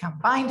yet become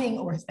binding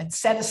or has been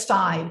set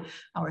aside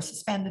or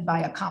suspended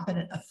by a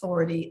competent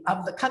authority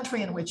of the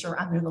country in which or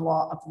under the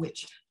law of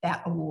which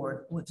that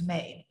award was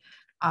made.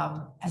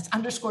 As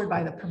underscored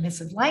by the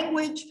permissive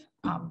language,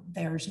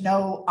 there's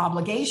no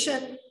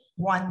obligation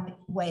one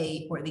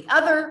way or the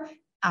other,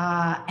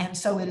 and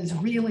so it is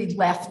really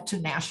left to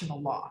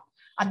national law.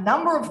 A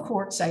number of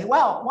courts say,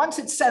 well, once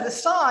it's set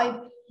aside,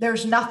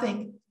 there's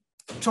nothing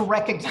to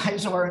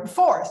recognize or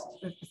enforce.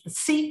 The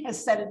seat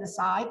has set it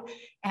aside,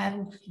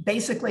 and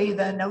basically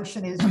the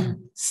notion is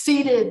you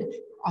ceded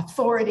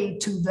authority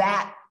to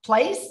that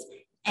place,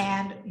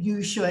 and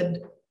you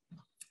should,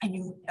 and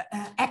you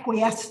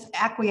acquiesce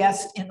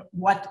in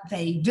what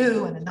they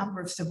do, and a number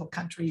of civil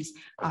countries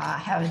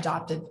have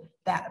adopted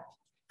that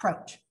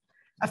approach.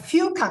 A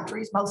few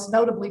countries, most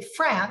notably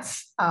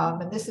France,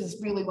 and this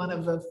is really one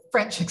of the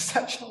French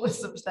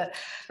exceptionalisms that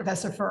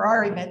Professor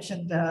Ferrari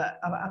mentioned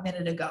a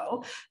minute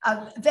ago,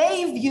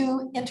 they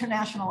view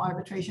international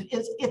arbitration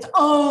as its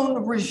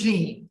own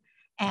regime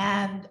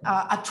and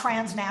a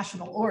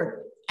transnational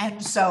order.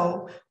 And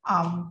so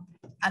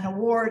an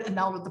award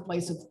annulled at the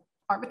place of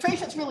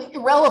arbitration is really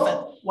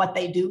irrelevant what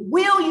they do.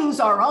 We'll use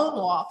our own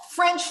law,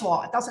 French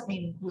law. It doesn't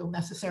mean we'll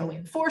necessarily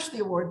enforce the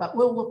award, but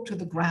we'll look to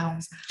the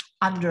grounds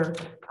under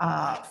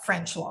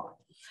French law.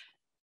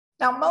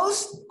 Now,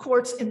 most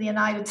courts in the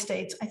United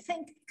States, I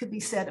think could be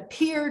said,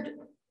 appeared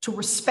to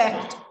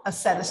respect a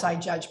set-aside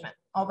judgment,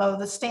 although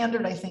the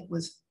standard, I think,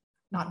 was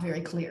not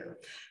very clear.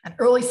 An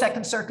early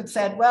Second Circuit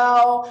said,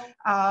 well,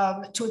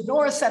 to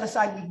ignore a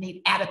set-aside, we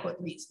need adequate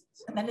reasons.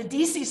 And then the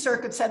DC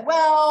Circuit said,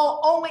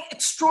 well, only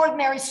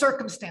extraordinary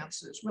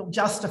circumstances will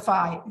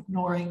justify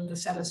ignoring the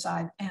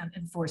set-aside and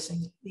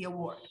enforcing the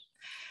award.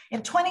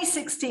 In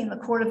 2016, the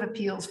Court of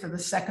Appeals for the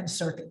Second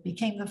Circuit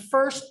became the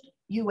first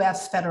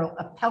US federal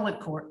appellate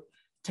court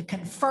to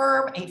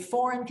confirm a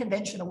foreign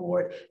convention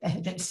award that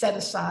had been set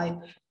aside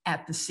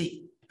at the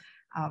sea.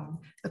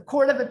 The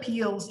Court of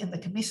Appeals in the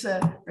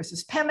Camisa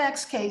versus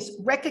Pemex case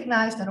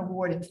recognized an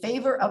award in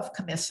favor of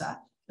Camisa,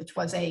 which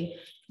was a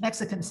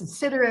Mexican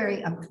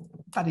subsidiary of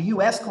a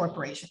US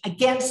corporation,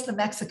 against the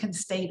Mexican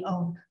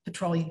state-owned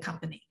petroleum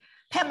company,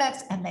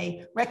 Pemex, and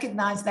they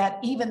recognized that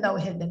even though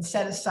it had been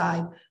set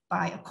aside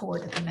by a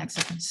court at the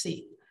Mexican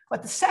Sea.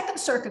 What the Second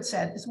Circuit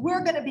said is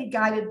we're going to be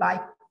guided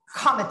by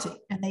comity,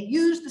 and they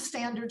used the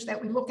standards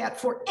that we look at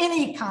for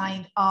any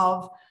kind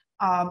of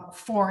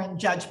foreign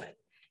judgment.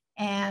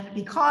 And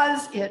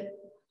because it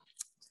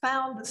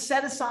found the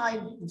set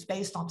aside was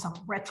based on some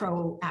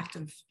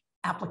retroactive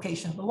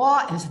application of the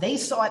law as they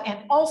saw it, and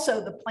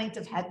also the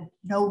plaintiff had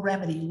no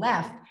remedy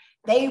left,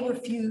 they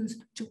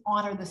refused to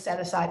honor the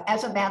set-aside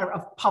as a matter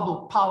of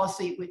public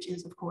policy, which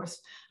is, of course,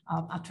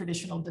 a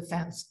traditional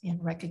defense in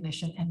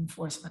recognition and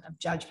enforcement of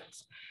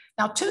judgments.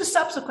 Now, 2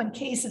 subsequent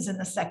cases in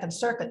the Second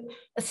Circuit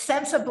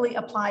ostensibly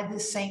applied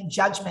this same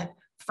judgment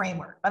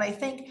framework, but I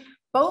think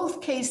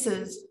both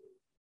cases,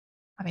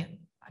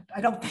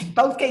 I don't think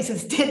both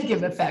cases did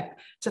give effect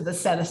to the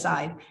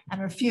set-aside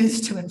and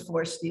refused to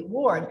enforce the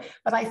award,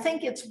 but I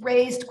think it's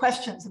raised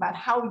questions about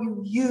how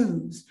you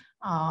use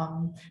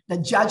the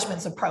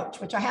judgments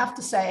approach, which I have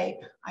to say,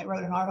 I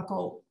wrote an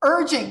article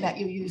urging that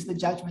you use the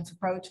judgments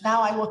approach.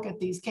 Now I look at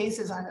these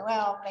cases and I go,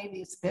 well, maybe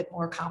it's a bit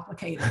more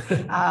complicated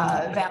than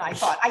I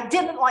thought. I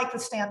didn't like the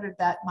standard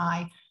that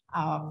my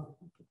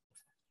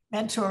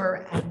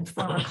mentor and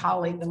former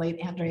colleague, the late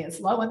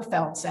Andreas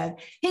Lowenfeld, said.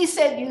 He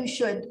said you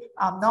should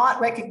not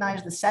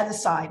recognize the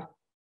set-aside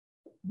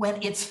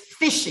when it's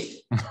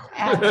fishy.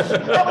 And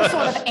that was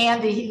sort of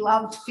Andy. He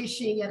loved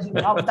fishy and he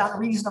loved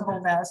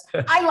unreasonableness.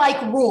 I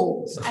like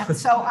rules. And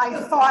so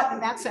I thought, in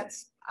that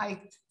sense, I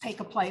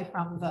take a play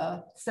from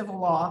the civil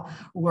law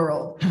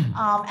world.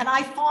 And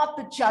I thought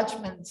the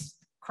judgments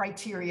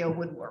criteria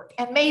would work.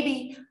 And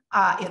maybe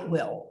it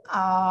will.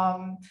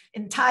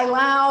 In Tai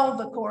Lau,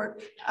 the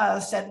court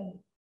said,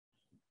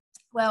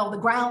 well, the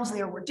grounds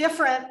there were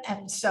different,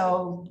 and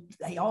so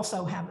they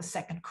also have a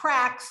second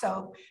crack,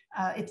 so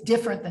it's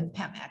different than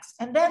Pemex.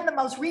 And then the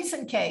most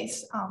recent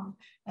case,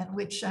 in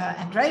which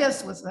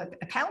Andreas was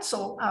a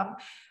counsel,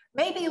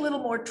 may be a little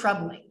more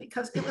troubling,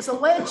 because it was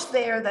alleged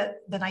there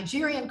that the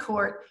Nigerian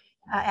court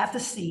at the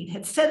seat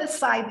had set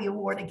aside the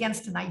award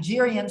against a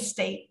Nigerian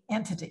state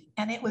entity,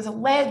 and it was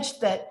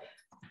alleged that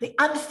the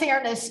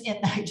unfairness in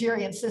the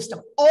Nigerian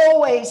system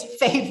always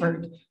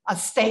favored a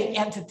state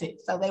entity.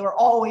 So they were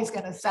always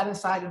going to set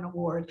aside an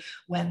award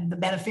when the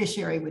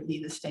beneficiary would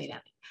be the state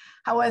entity.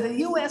 However, the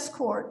US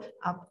court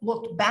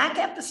looked back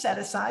at the set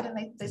aside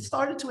and they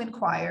started to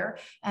inquire,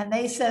 and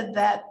they said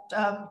that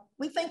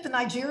we think the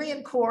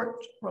Nigerian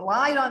court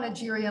relied on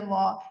Nigerian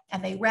law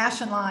and they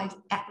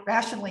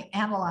rationally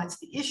analyzed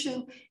the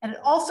issue. And it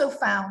also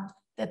found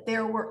that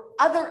there were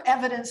other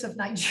evidence of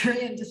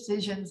Nigerian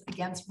decisions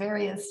against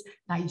various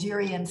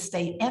Nigerian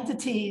state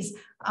entities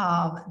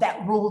that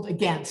ruled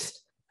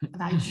against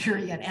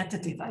Nigerian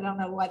entities. I don't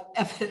know what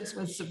evidence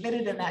was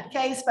submitted in that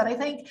case, but I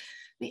think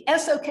the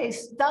Esso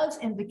case does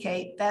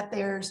indicate that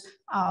there's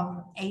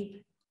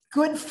a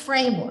good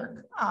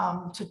framework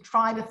to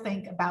try to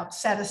think about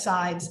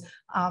set-asides,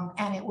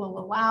 and it will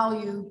allow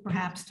you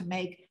perhaps to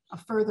make a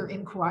further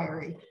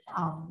inquiry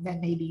than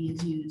maybe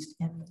is used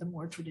in the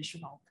more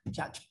traditional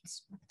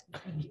judgments.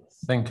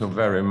 Thank you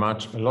very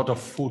much. A lot of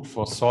food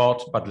for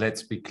thought, but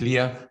let's be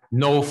clear,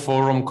 no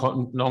forum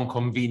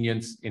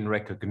non-convenience in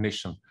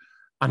recognition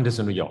under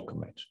the New York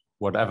Convention.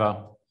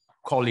 Whatever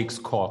colleagues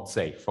court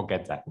say,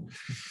 forget that.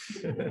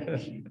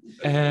 He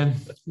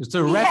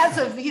has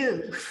a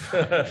view.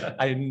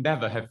 I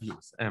never have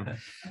views.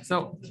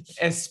 So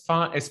as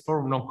far as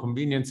forum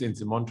non-convenience in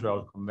the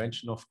Montreal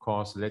Convention, of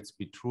course, let's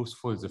be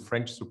truthful, the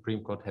French Supreme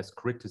Court has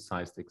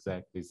criticized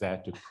exactly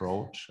that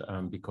approach,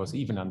 because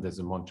even under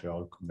the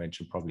Montreal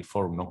Convention, probably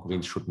forum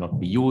non-convenience should not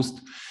be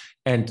used.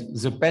 And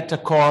the better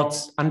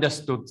courts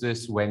understood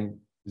this when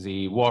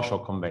the Warsaw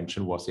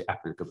Convention was the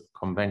applicable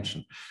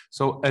convention.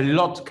 So a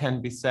lot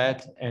can be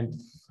said,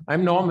 and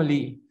I'm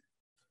normally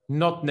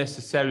not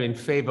necessarily in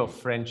favor of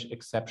French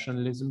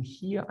exceptionalism.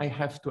 Here I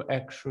have to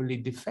actually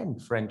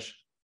defend French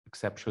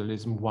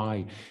exceptionalism.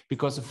 Why?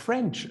 Because the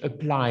French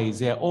apply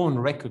their own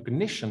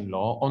recognition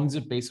law on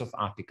the basis of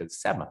Article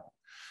 7.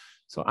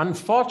 So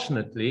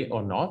unfortunately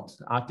or not,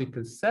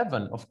 Article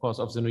 7, of course,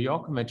 of the New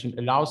York Convention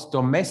allows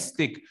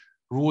domestic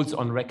rules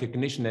on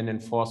recognition and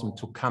enforcement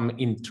to come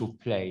into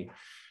play.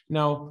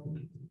 Now,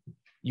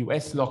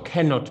 US law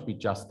cannot be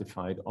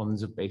justified on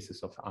the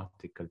basis of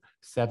Article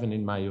 7,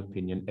 in my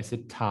opinion, as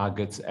it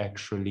targets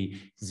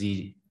actually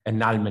the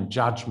annulment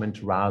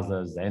judgment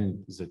rather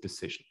than the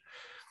decision.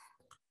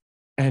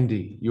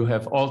 Andy, you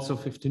have also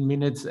 15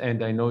 minutes,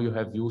 and I know you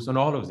have views on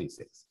all of these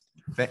things.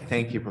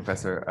 Thank you,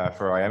 Professor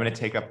Ferrari. I'm going to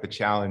take up the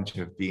challenge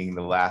of being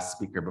the last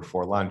speaker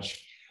before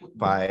lunch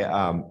by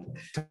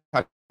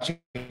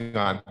touching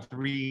on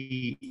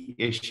 3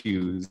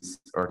 issues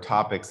or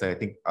topics that I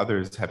think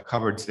others have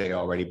covered today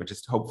already, but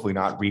just hopefully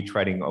not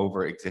retreading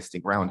over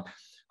existing ground,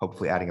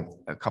 hopefully adding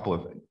a couple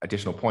of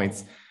additional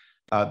points.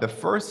 The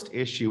first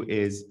issue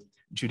is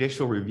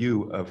judicial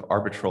review of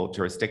arbitral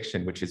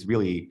jurisdiction, which is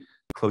really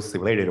closely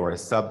related or a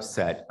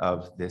subset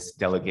of this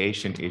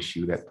delegation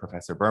issue that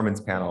Professor Berman's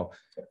panel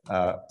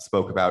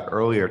spoke about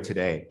earlier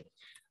today.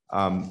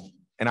 And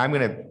I'm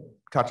going to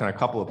touch on a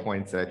couple of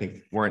points that I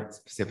think weren't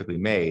specifically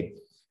made.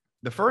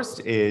 The first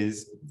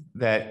is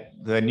that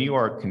the New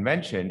York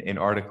Convention in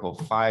Article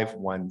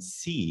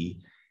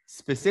 5.1c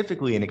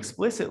specifically and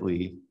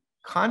explicitly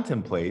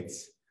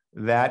contemplates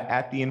that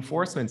at the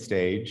enforcement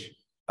stage,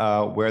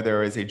 where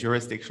there is a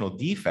jurisdictional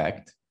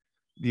defect,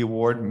 the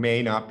award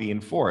may not be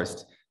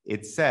enforced.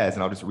 It says,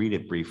 and I'll just read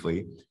it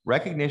briefly,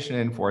 recognition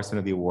and enforcement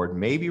of the award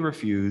may be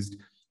refused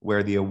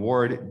where the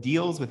award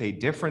deals with a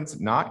difference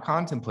not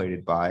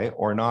contemplated by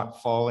or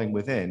not falling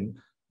within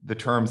the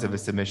terms of a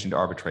submission to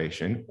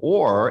arbitration,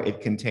 or it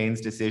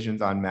contains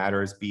decisions on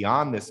matters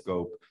beyond the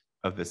scope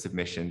of the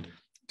submission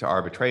to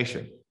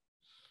arbitration.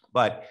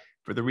 But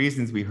for the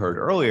reasons we heard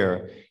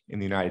earlier, in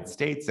the United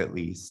States at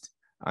least,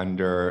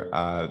 under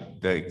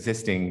the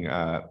existing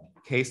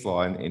case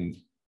law in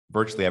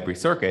virtually every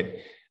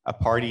circuit, a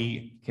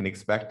party can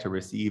expect to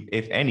receive,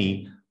 if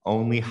any,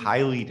 only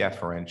highly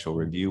deferential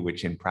review,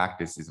 which in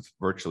practice is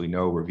virtually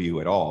no review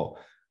at all,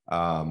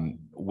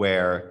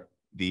 where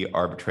the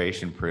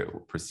arbitration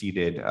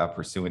proceeded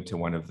pursuant to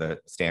one of the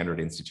standard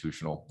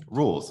institutional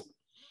rules.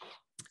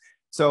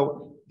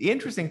 So the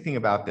interesting thing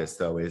about this,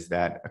 though, is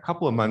that a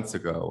couple of months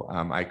ago,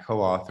 I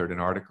co-authored an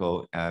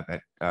article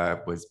that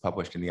was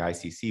published in the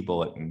ICC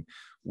Bulletin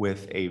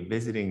with a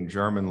visiting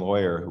German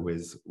lawyer who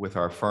was with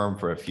our firm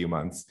for a few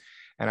months.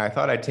 And I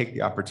thought I'd take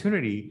the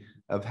opportunity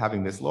of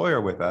having this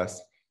lawyer with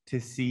us to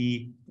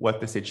see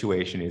what the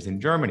situation is in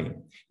Germany.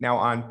 Now,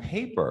 on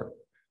paper,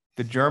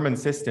 the German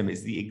system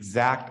is the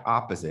exact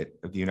opposite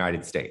of the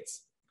United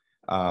States.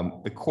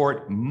 The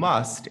court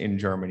must, in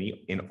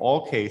Germany, in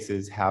all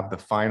cases, have the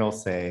final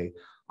say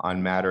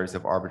on matters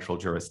of arbitral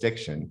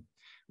jurisdiction.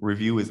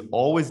 Review is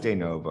always de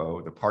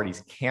novo. The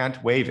parties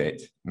can't waive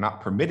it,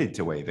 not permitted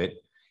to waive it,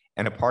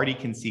 and a party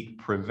can seek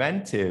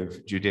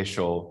preventive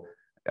judicial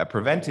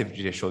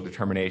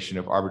determination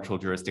of arbitral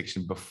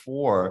jurisdiction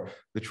before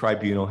the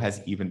tribunal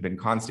has even been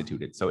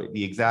constituted. So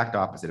the exact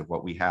opposite of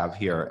what we have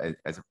here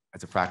as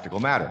a practical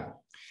matter.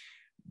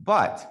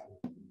 But,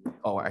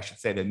 I should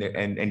say that,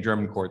 and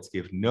German courts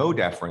give no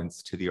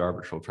deference to the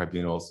arbitral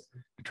tribunal's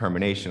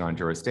determination on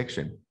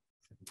jurisdiction.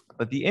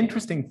 But the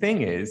interesting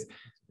thing is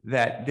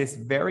that this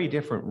very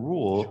different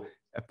rule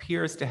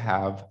appears to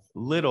have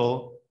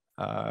little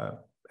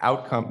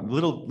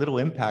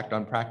impact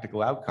on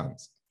practical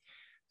outcomes.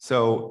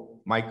 So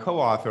my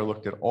co-author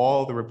looked at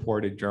all the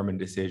reported German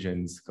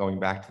decisions going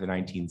back to the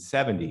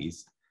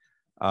 1970s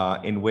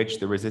in which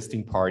the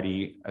resisting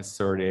party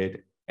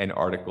asserted an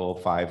Article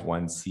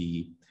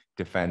 5.1c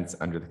defense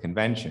under the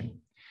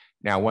convention.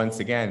 Now, once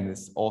again,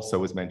 this also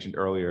was mentioned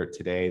earlier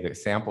today, the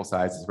sample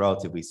size is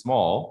relatively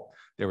small.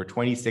 There were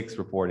 26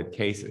 reported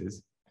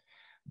cases,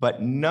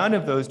 but none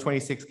of those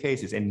 26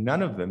 cases, and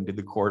none of them did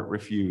the court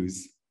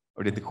refuse,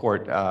 or did the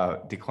court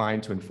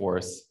decline to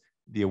enforce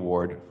the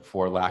award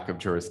for lack of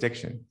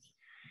jurisdiction.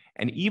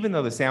 And even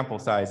though the sample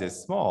size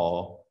is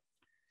small,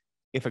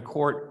 if a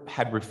court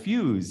had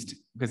refused,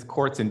 because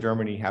courts in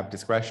Germany have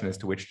discretion as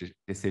to which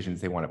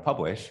decisions they want to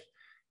publish,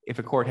 if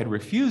a court had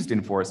refused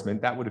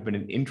enforcement, that would have been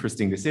an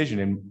interesting decision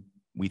and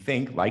we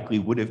think likely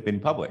would have been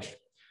published.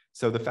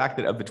 So the fact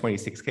that of the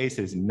 26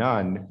 cases,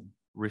 none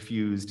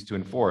refused to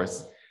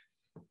enforce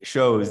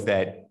shows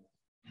that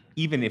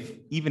even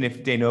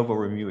if de novo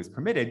review is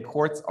permitted,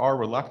 courts are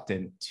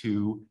reluctant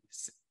to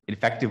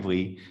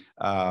effectively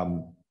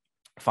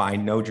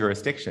find no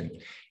jurisdiction.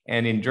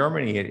 And in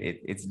Germany,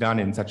 it's done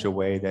in such a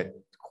way that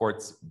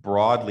courts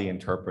broadly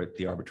interpret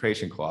the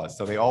arbitration clause.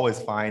 So they always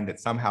find that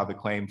somehow the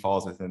claim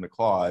falls within the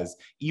clause,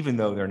 even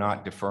though they're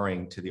not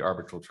deferring to the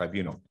arbitral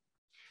tribunal.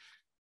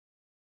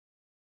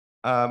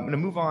 I'm going to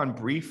move on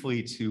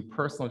briefly to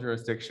personal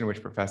jurisdiction,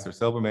 which Professor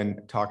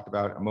Silberman talked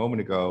about a moment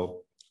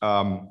ago.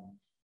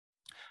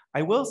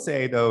 I will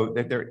say, though,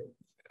 that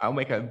I'll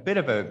make a bit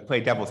of play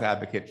devil's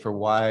advocate for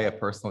why a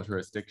personal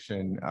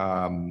jurisdiction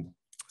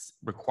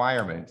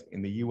requirement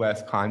in the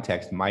US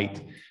context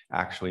might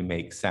actually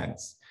make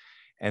sense.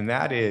 And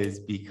that is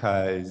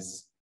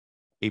because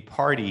a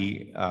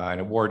party, an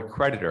award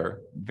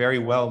creditor, very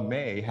well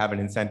may have an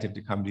incentive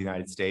to come to the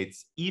United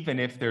States, even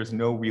if there's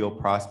no real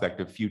prospect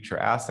of future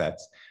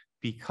assets,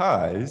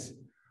 because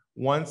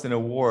once an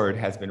award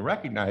has been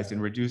recognized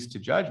and reduced to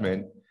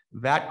judgment,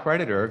 that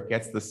creditor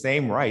gets the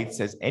same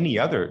rights as any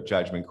other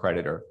judgment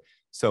creditor.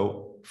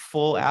 So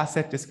full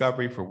asset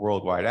discovery for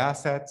worldwide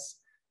assets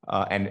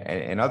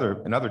and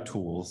other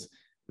tools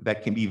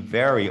that can be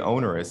very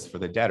onerous for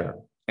the debtor.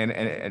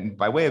 And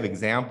by way of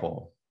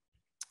example,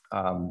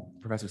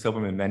 Professor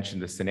Silberman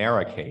mentioned the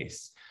Sonera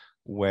case,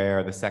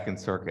 where the Second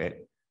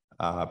Circuit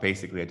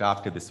basically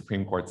adopted the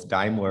Supreme Court's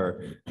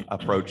Daimler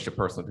approach to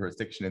personal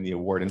jurisdiction in the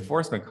award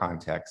enforcement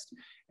context.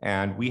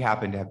 And we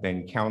happen to have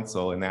been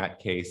counsel in that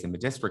case in the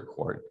district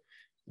court,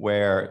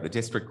 where the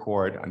district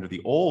court, under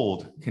the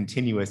old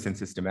continuous and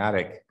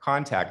systematic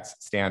contacts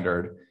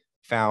standard,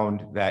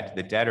 found that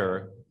the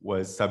debtor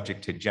was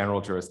subject to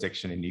general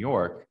jurisdiction in New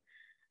York.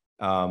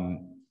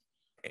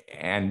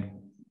 And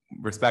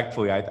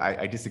respectfully,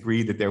 I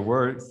disagree that there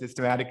were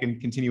systematic and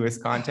continuous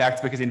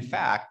contacts, because in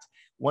fact,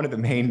 one of the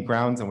main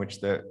grounds on which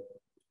the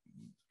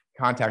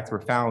contacts were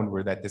found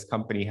were that this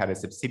company had a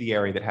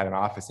subsidiary that had an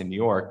office in New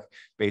York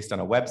based on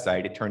a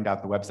website. It turned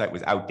out the website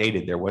was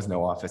outdated. There was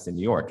no office in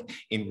New York.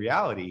 In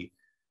reality,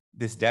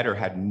 this debtor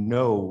had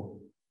no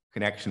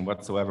connection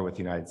whatsoever with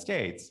the United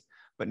States.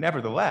 But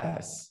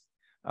nevertheless,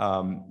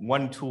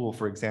 one tool,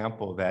 for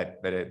example,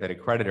 that a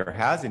creditor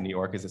has in New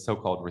York is a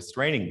so-called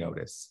restraining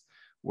notice,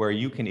 where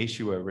you can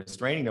issue a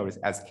restraining notice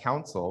as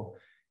counsel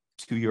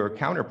to your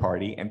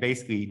counterparty and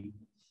basically,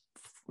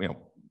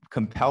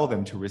 compel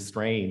them to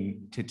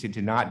restrain,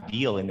 to not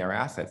deal in their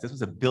assets. This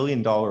was $1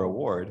 billion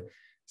award.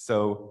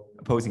 So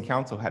opposing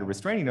counsel had a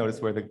restraining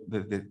notice where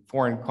the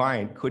foreign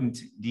client couldn't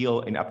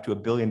deal in up to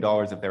 $1 billion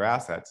of their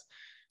assets.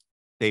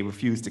 They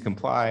refused to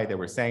comply. There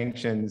were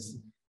sanctions.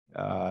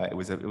 It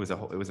was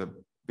a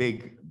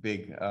big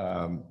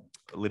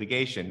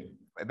litigation.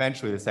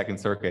 Eventually, the Second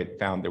Circuit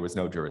found there was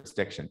no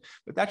jurisdiction.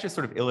 But that just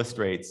sort of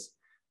illustrates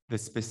the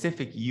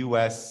specific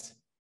U.S.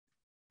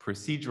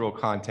 procedural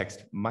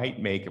context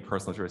might make a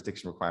personal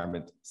jurisdiction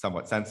requirement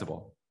somewhat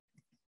sensible.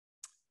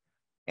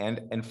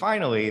 And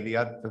finally,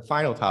 the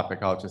final topic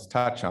I'll just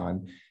touch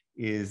on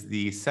is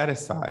the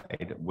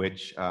set-aside,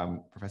 which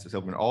Professor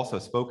Silberman also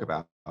spoke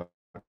about.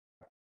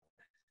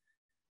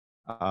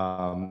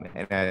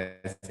 And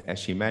as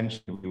she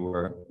mentioned,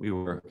 we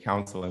were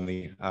counsel in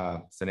the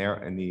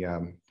scenario in the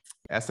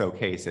SO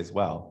case as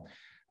well.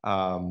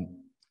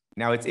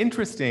 Now it's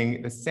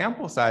interesting, the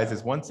sample size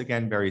is once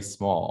again very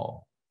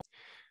small.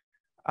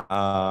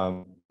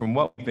 From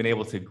what we've been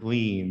able to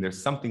glean,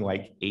 there's something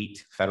like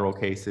 8 federal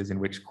cases in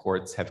which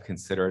courts have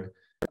considered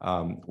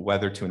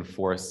whether to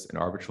enforce an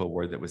arbitral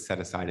award that was set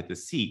aside at the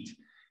seat.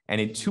 And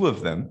in 2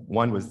 of them,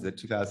 one was the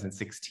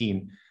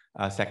 2016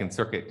 Second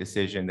Circuit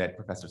decision that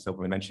Professor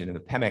Silberman mentioned in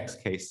the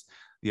Pemex case.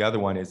 The other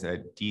one is a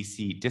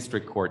DC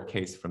District Court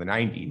case from the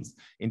 90s.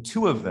 In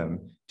 2 of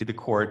them, did the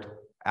court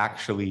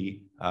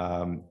actually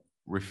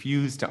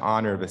refuse to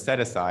honor the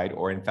set-aside,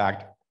 or in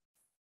fact,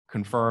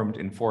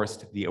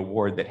 enforced the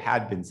award that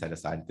had been set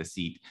aside at the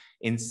seat.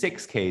 In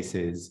 6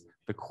 cases,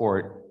 the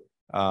court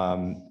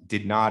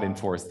did not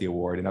enforce the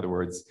award. In other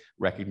words,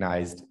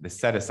 recognized the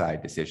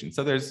set-aside decision.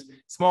 So there's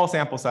small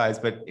sample size,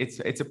 but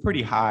it's a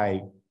pretty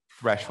high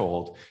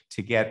threshold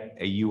to get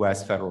a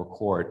US federal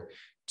court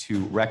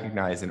to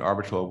recognize an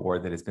arbitral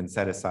award that has been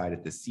set aside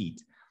at the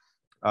seat.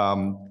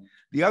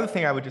 The other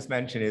thing I would just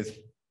mention is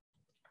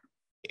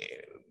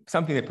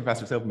something that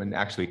Professor Silberman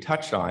actually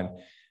touched on.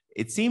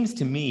 It seems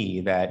to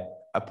me that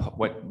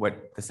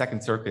what the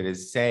Second Circuit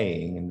is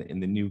saying in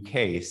the new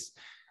case,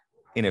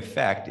 in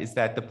effect, is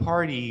that the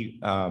party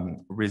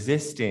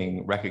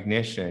resisting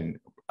recognition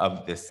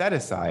of the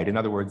set-aside, in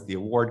other words, the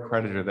award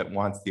creditor that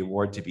wants the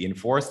award to be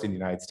enforced in the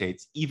United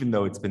States, even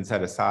though it's been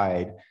set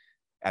aside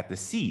at the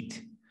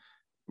seat,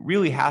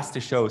 really has to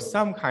show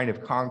some kind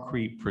of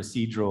concrete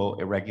procedural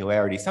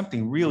irregularity,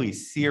 something really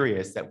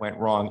serious that went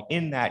wrong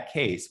in that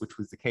case, which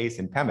was the case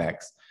in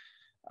Pemex.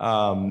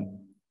 And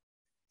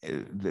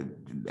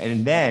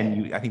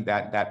then I think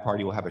that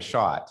party will have a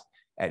shot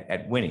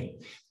at winning.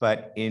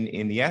 But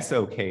in the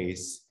SO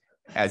case,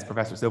 as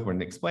Professor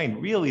Silberman explained,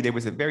 really there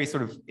was a very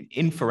sort of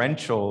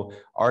inferential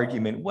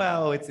argument.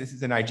 Well, this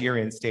is a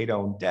Nigerian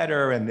state-owned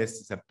debtor, and this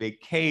is a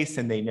big case,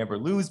 and they never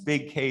lose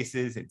big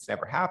cases. It's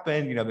never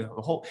happened. The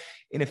whole.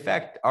 In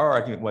effect, our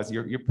argument was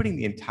you're putting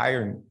the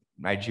entire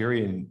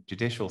Nigerian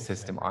judicial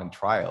system on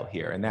trial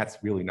here, and that's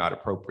really not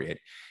appropriate.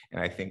 And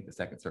I think the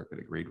Second Circuit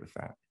agreed with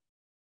that.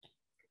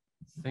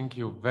 Thank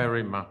you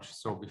very much.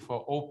 So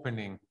before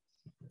opening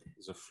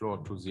the floor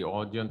to the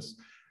audience,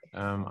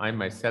 I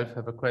myself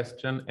have a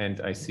question, and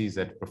I see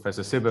that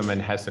Professor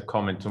Silberman has a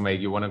comment to make.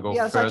 You want to go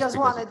first? Yes, I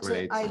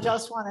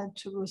just wanted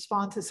to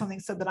respond to something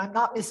so that I'm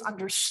not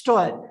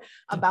misunderstood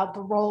about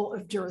the role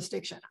of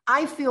jurisdiction.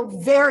 I feel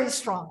very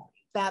strongly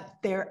that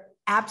there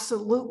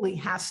absolutely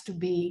has to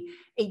be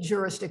a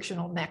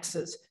jurisdictional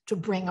nexus to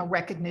bring a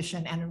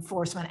recognition and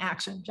enforcement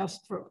action,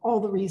 just for all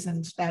the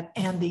reasons that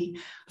Andy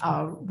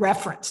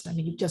referenced. I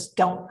mean, you just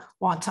don't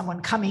want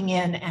someone coming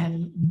in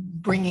and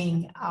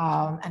bringing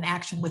an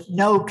action with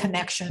no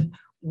connection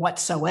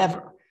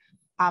whatsoever.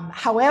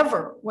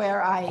 However,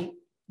 where I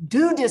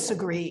do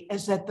disagree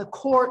is that the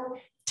court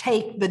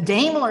take the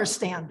Daimler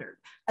standard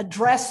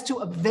addressed to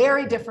a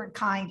very different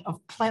kind of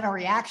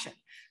plenary action.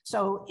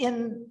 So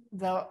in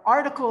the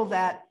article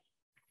that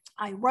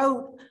I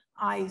wrote,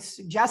 I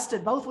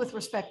suggested, both with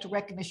respect to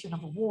recognition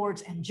of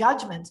awards and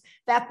judgments,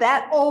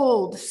 that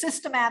old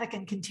systematic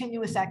and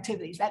continuous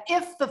activities, that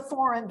if the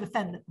foreign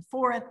defendant, the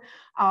foreign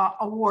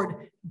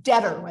award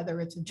debtor, whether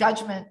it's a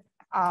judgment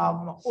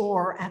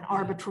or an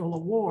arbitral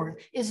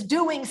award, is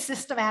doing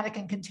systematic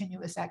and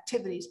continuous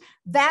activities,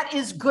 that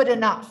is good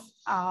enough.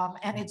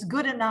 And it's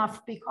good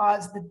enough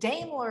because the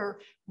Daimler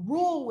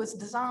rule was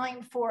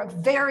designed for a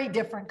very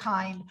different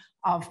kind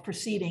of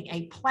proceeding,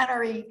 a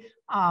plenary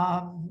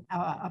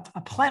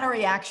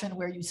action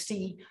where you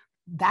see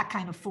that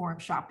kind of forum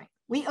shopping.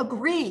 We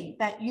agree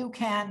that you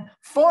can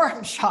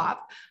forum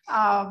shop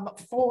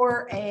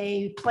for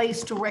a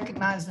place to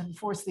recognize and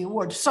enforce the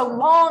award, so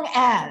long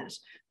as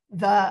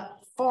the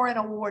foreign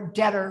award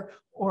debtor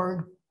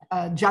or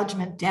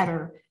judgment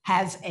debtor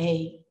has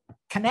a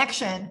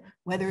connection,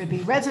 whether it be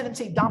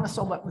residency,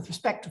 domicile, but with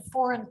respect to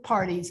foreign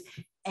parties,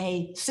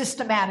 a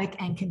systematic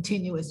and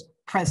continuous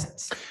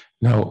presence.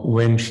 Now,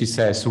 when she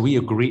says we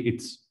agree,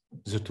 it's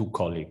the 2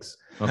 colleagues,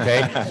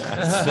 okay?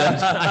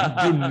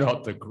 I do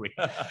not agree.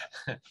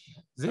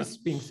 This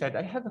being said,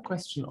 I have a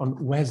question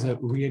on whether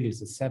really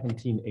the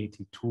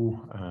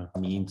 1782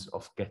 means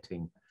of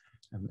getting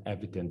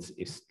evidence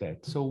is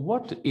dead. So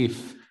what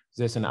if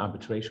there's an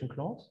arbitration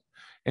clause?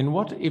 And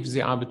what if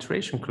the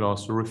arbitration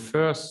clause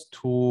refers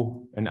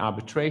to an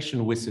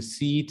arbitration with a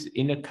seat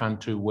in a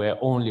country where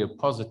only a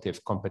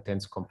positive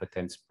competence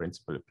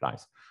principle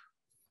applies?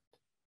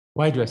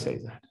 Why do I say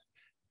that?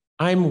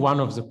 I'm one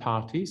of the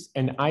parties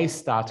and I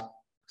start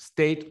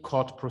state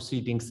court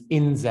proceedings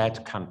in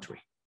that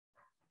country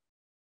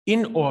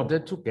in order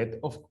to get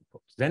off.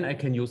 Then I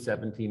can use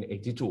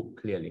 1782,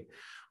 clearly.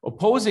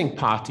 Opposing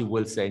party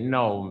will say,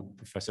 no,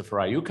 Professor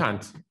Ferrari, you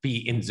can't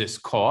be in this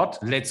court.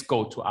 Let's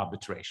go to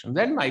arbitration.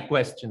 Then my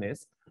question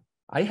is,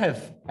 I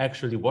have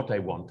actually what I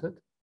wanted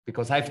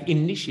because I've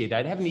initiated,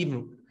 I haven't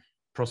even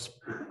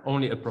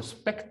only a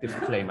prospective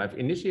claim. I've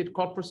initiated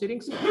court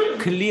proceedings.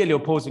 Clearly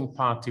opposing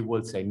party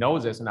will say, no,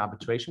 there's an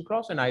arbitration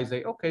clause. And I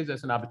say, okay,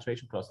 there's an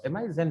arbitration clause. Am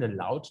I then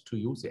allowed to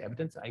use the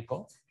evidence I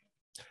got?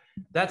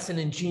 That's an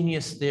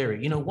ingenious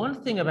theory. You know,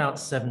 one thing about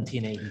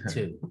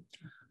 1782,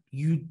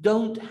 you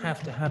don't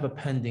have to have a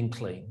pending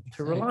claim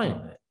to rely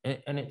on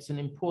it. And it's an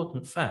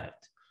important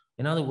fact.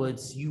 In other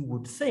words, you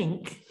would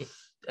think,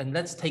 and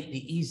let's take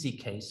the easy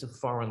case of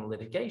foreign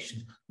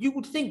litigation, you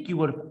would think you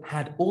would have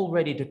had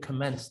already to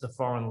commence the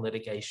foreign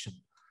litigation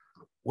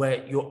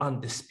where you're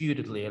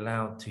undisputedly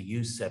allowed to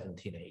use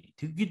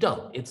 1782. You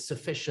don't. It's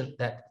sufficient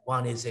that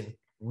one is in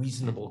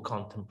reasonable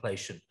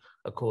contemplation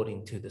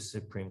according to the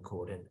Supreme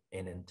Court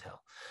in Intel.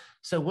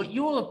 So what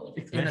you're,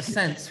 in a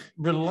sense,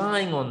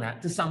 relying on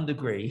that to some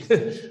degree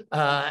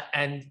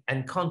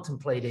and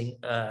contemplating,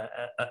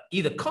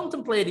 either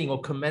contemplating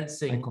or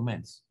commencing,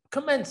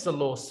 commence a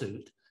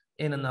lawsuit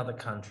in another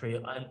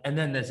country, and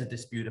then there's a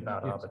dispute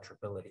about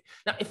arbitrability.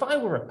 Now, if I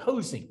were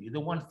opposing you, the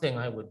one thing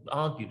I would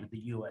argue to the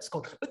US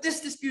court, but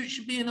this dispute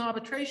should be in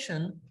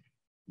arbitration,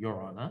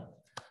 Your Honor,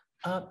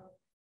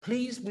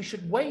 please, we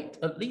should wait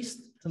at least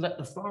to let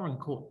the foreign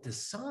court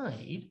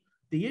decide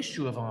the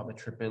issue of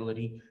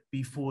arbitrability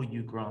before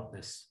you grant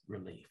this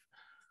relief.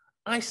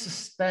 I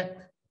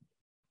suspect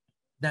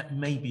that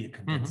may be a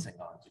convincing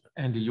argument.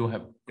 And you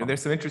have...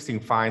 There's some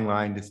interesting fine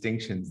line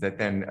distinctions that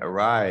then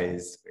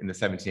arise in the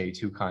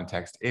 1782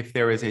 context. If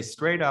there is a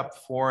straight up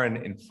foreign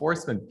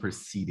enforcement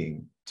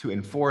proceeding to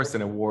enforce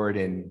an award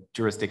in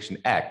jurisdiction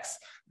X,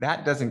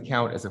 that doesn't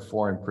count as a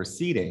foreign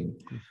proceeding.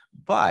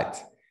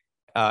 But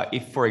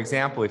if, for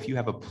example, if you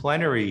have a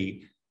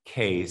plenary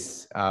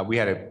case, we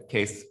had a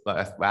case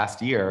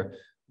last year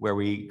where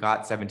we got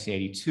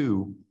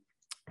 1782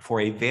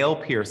 for a veil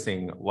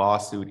piercing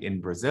lawsuit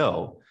in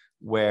Brazil,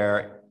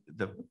 where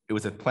it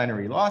was a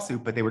plenary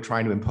lawsuit, but they were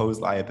trying to impose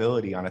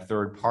liability on a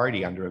third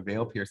party under a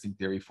veil piercing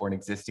theory for an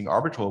existing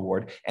arbitral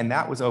award, and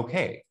that was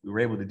okay. We were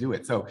able to do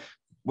it. So,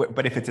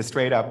 but if it's a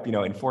straight up,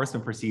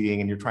 enforcement proceeding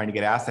and you're trying to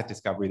get asset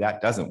discovery,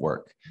 that doesn't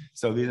work.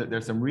 So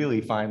there's some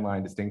really fine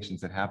line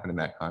distinctions that happen in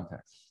that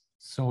context.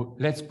 So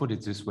let's put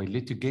it this way,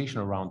 litigation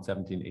around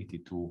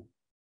 1782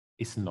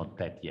 is not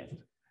dead yet.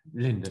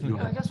 Linda, you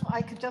have...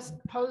 I could just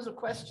pose a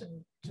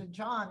question to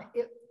John.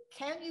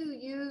 Can you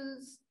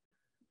use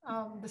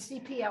the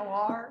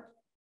CPLR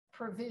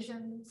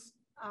provisions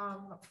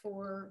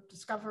for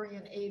discovery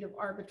and aid of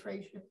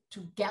arbitration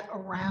to get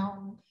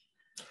around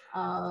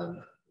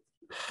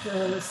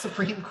the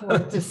Supreme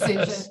Court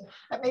decision?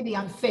 That may be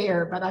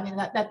unfair, but I mean,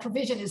 that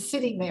provision is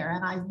sitting there,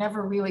 and I've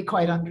never really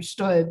quite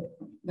understood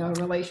the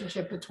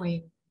relationship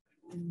between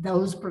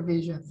those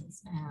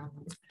provisions.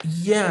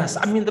 Yes,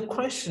 I mean, the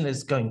question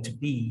is going to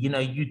be,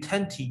 you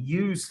tend to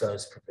use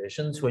those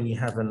provisions when you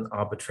have an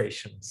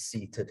arbitration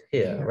seated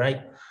here,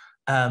 right?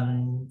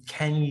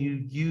 Can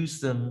you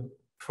use them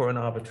for an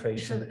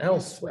arbitration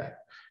elsewhere?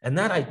 And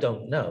that I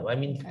don't know. I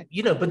mean,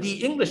 but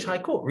the English High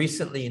Court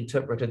recently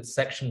interpreted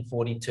Section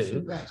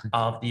 42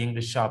 of the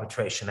English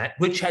Arbitration Act,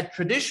 which had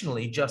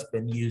traditionally just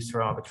been used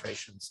for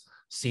arbitrations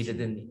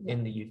seated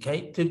in the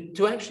UK,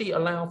 to actually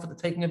allow for the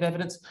taking of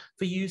evidence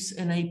for use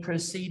in a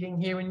proceeding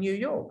here in New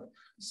York.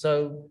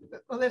 So,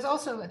 well, there's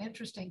also an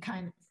interesting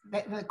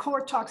the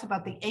court talks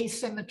about the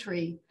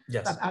asymmetry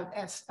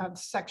of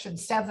Section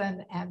 7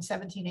 and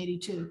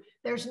 1782.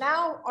 There's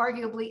now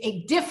arguably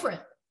a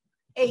different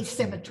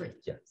asymmetry,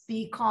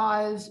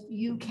 because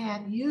you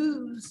can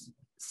use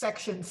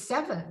Section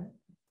 7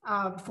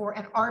 for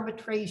an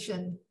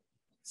arbitration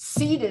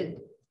seated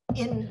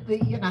in the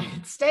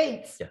United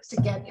States to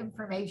get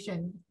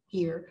information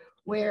here,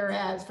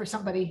 whereas for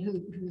somebody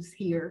who's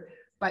here,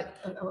 but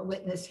a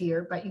witness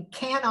here, but you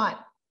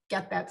cannot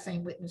get that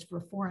same witness for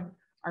a foreign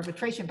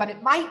arbitration. But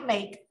it might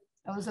make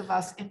those of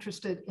us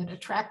interested in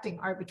attracting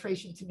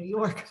arbitration to New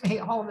York may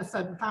all of a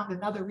sudden found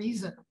another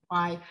reason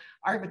why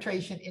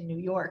arbitration in New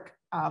York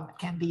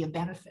can be a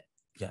benefit.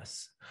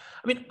 Yes.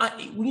 I mean,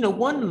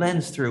 one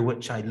lens through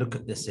which I look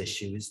at this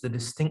issue is the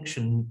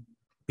distinction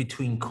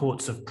between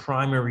courts of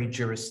primary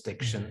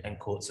jurisdiction and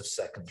courts of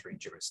secondary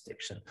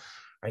jurisdiction,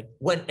 right?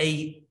 When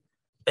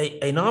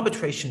an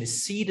arbitration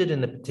is seated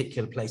in a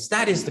particular place,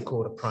 that is the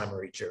court of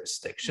primary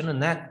jurisdiction,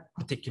 and that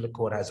particular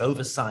court has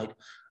oversight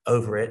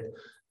over it.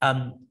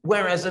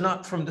 Whereas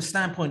from the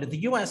standpoint of the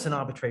US, an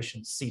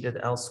arbitration seated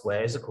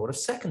elsewhere is a court of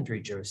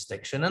secondary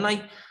jurisdiction. And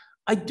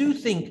I do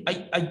think,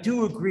 I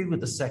do agree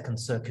with the Second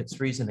Circuit's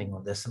reasoning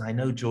on this, and I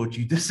know, George,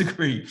 you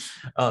disagree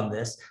on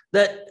this,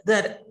 that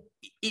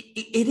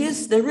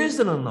there is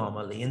an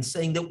anomaly in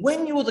saying that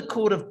when you're the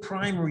court of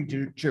primary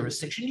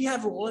jurisdiction, you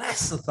have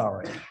less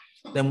authority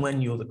than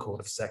when you're the court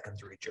of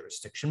secondary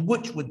jurisdiction,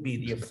 which would be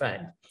the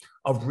effect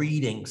of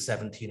reading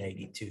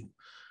 1782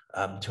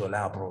 to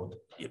allow broad,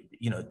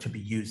 to be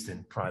used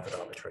in private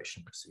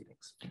arbitration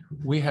proceedings.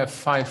 We have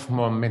 5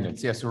 more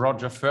minutes. Yes,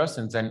 Roger first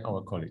and then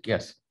our colleague.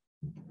 Yes.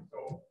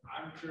 So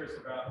I'm curious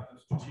about the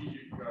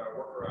strategic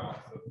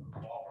workarounds that the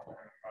law firm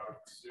are going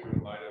to pursue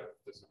in light of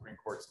the Supreme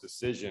Court's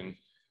decision.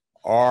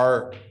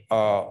 Are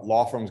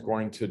law firms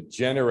going to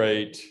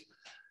generate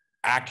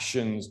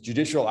actions,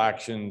 judicial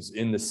actions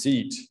in the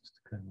seat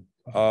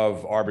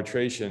of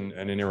arbitration,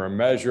 an interim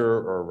measure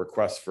or a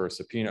request for a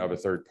subpoena of a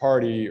third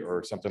party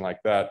or something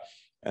like that,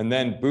 and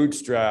then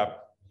bootstrap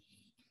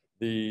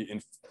the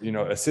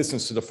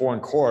assistance to the foreign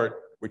court,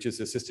 which is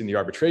assisting the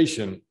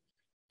arbitration,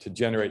 to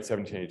generate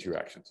 1782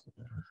 actions?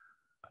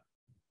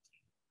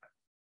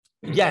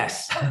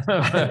 Yes.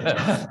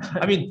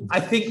 I mean, I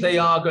think they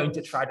are going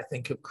to try to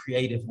think of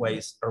creative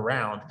ways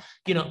around,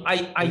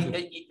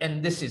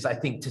 and this is, I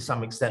think, to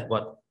some extent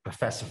what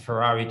Professor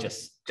Ferrari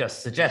just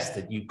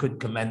suggested. You could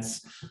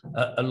commence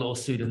a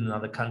lawsuit in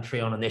another country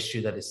on an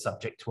issue that is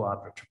subject to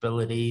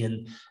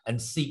arbitrability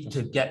and seek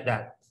to get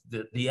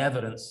the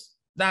evidence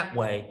that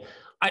way.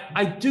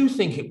 I do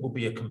think it will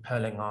be a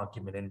compelling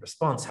argument in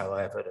response,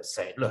 however, to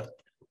say, look,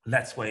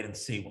 let's wait and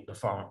see what the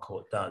foreign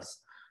court does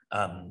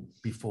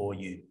before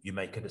you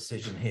make a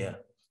decision here.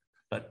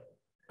 But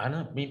I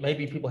don't know,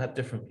 maybe people have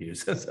different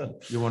views. So.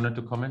 You wanted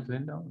to comment,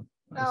 Linda?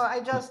 No, I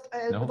just,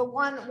 No? the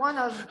one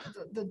of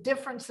the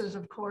differences,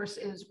 of course,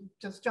 is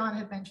just John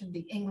had mentioned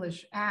the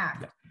English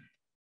Act. Yeah.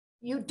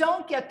 You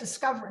don't get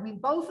discovery. I mean,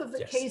 both of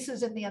the Yes.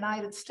 cases in the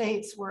United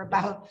States were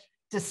about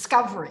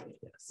discovery,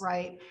 yes.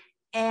 Right?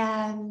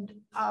 And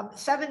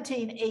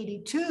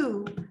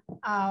 1782,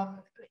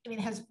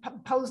 has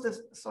posed a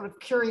sort of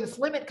curious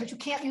limit because you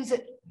can't use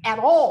it at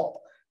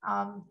all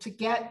to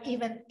get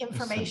even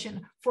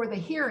information for the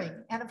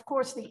hearing. And of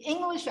course, the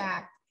English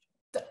Act,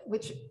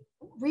 which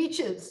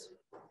reaches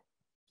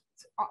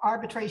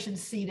arbitration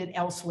seated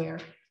elsewhere,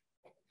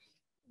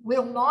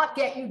 will not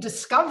get you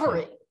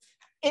discovery.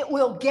 It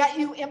will get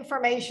you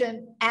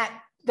information at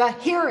the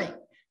hearing.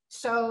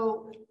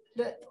 So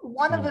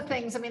one of the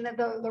things,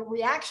 the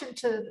reaction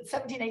to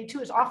 1782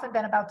 has often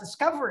been about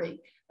discovery,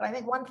 but I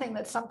think one thing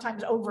that's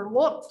sometimes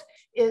overlooked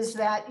is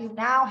that you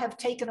now have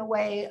taken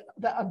away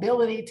the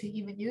ability to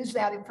even use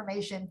that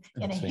information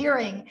in a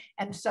hearing.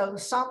 And so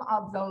some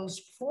of those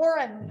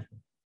foreign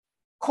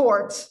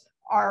courts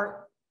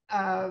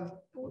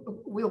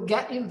will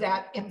get you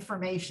that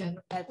information,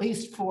 at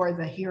least for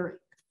the hearing.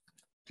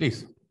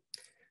 Please.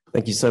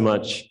 Thank you so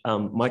much.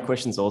 My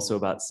question is also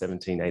about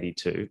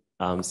 1782,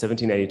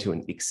 1782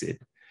 and ICSID.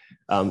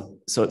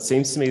 So it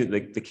seems to me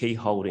that the key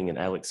holding in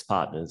Alex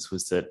Partners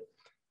was that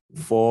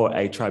for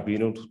a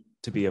tribunal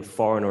to be a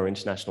foreign or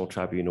international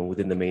tribunal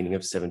within the meaning of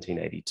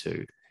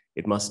 1782,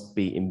 it must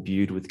be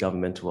imbued with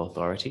governmental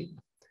authority.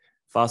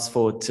 Fast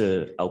forward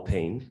to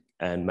Alpine,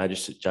 and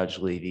Magistrate Judge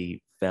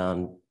Levy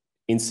found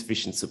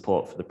insufficient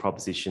support for the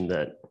proposition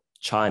that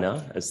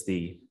China, as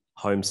the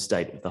home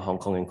state of the Hong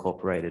Kong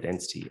incorporated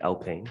entity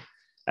Alpine,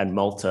 and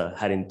Malta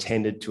had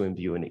intended to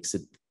imbue an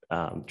ICSID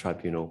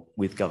tribunal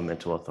with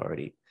governmental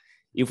authority.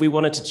 If we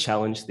wanted to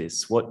challenge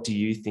this, what do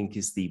you think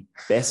is the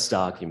best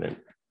argument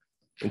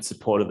in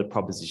support of the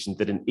proposition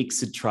that an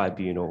ICSID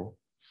tribunal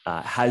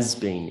has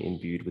been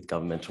imbued with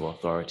governmental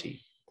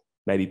authority?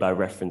 Maybe by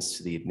reference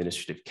to the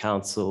Administrative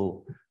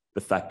Council,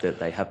 the fact that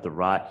they have the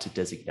right to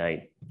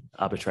designate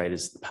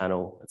arbitrators, the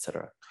panel,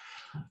 etc.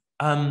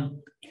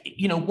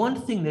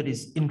 One thing that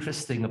is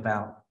interesting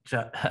about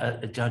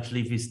Judge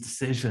Levy's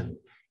decision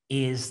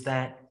is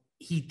that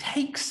he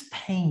takes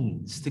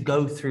pains to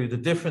go through the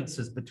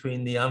differences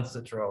between the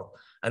UNCITRAL tribunal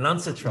and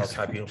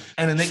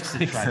an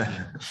ICSID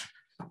tribunal,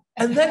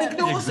 and then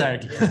ignores them.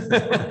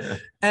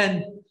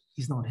 And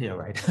he's not here,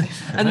 right?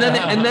 and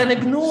then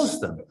ignores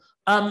them.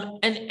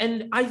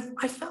 And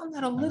I found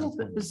that a little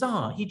bit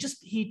bizarre. He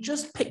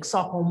just picks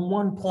up on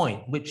one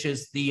point, which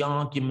is the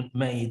argument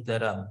made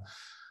that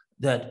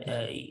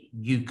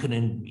you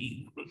can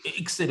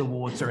ICSID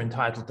awards are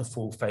entitled to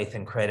full faith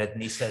and credit,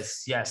 and he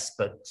says yes,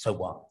 but so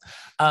what?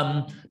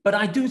 But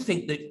I do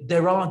think that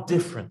there are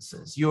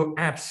differences. You're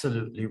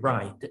absolutely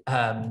right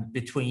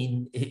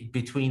between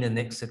an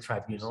ICSID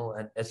tribunal,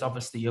 and it's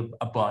obviously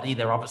a body.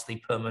 They're obviously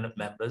permanent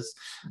members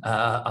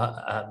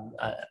of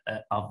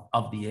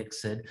the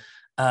ICSID,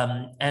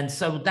 and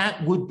so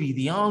that would be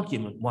the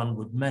argument one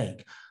would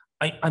make.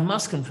 I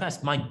must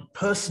confess, my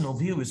personal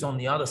view is on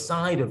the other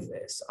side of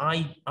this.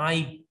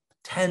 I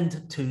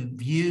tend to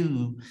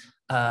view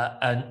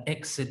an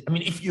ICSID,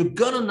 if you're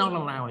going to not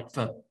allow it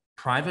for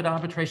private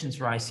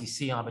arbitrations or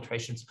ICC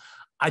arbitrations,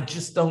 I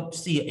just don't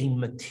see a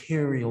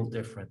material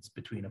difference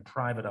between a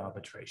private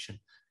arbitration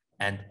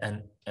and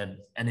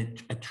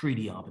a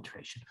treaty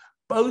arbitration.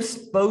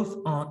 Both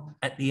are,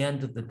 at the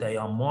end of the day,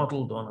 are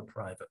modeled on a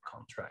private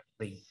contract.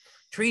 The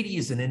treaty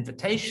is an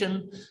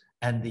invitation,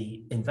 and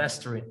the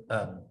investor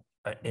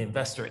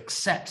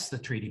accepts the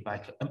treaty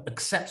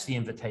accepts the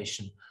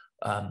invitation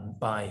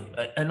by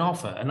an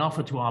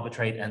offer to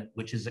arbitrate, and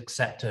which is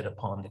accepted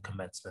upon the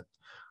commencement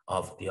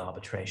of the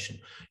arbitration.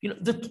 You know,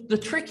 the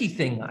tricky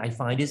thing I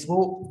find is,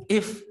 well,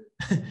 if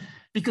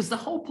because the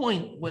whole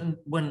point when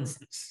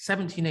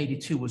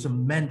 1782 was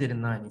amended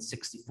in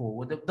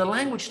 1964, the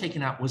language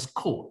taken out was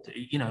court.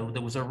 You know,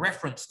 there was a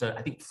reference to,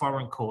 I think,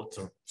 foreign courts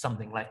or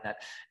something like that,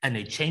 and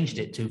they changed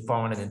it to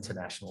foreign and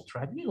international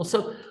tribunals.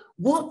 So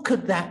what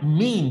could that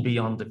mean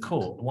beyond the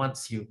court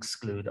once you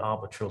exclude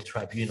arbitral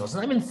tribunals?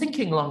 And I've been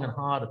thinking long and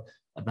hard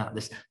about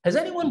this. Has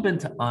anyone been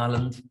to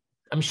Ireland?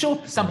 I'm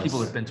sure some people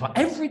have been to.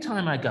 Every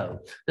time I go,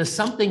 there's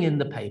something in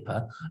the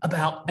paper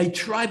about a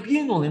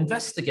tribunal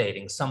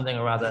investigating something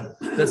or other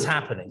that's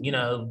happening. You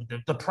know,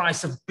 the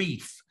price of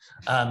beef,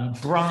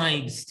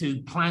 bribes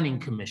to planning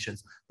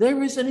commissions.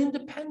 There is an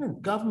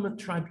independent government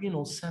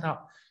tribunal set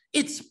up.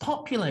 It's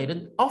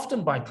populated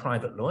often by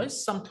private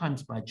lawyers,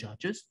 sometimes by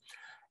judges.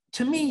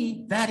 To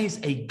me, that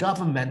is a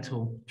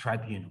governmental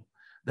tribunal.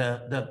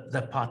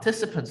 The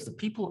participants, the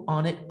people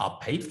on it, are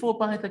paid for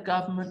by the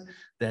government.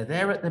 They're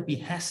there at the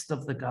behest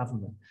of the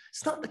government.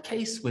 It's not the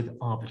case with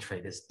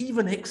arbitrators,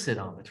 even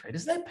ICSID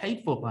arbitrators. They're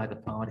paid for by the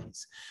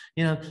parties.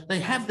 You know, they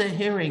have their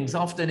hearings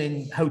often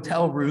in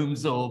hotel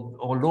rooms or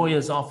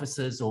lawyers'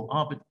 offices or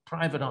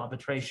private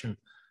arbitration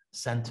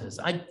centers.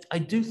 I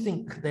do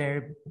think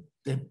there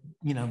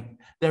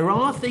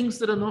are things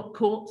that are not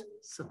court,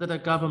 that are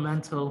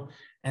governmental.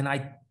 And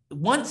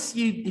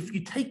if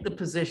you take the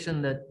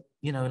position that,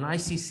 you know, an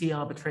ICC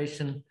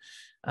arbitration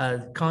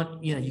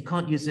you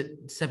can't use it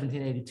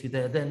 1782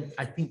 there, then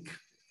I think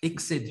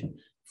ICSID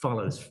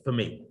follows for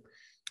me.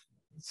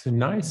 It's a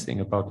nice thing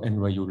about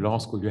NYU Law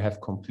School. You have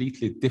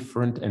completely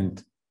different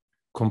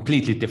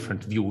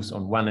views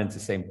on one and the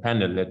same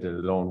panel, let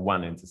alone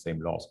one and the same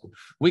law school.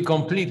 We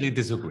completely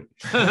disagree.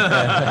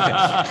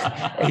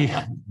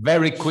 A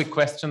very quick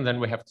question, then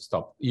we have to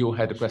stop. You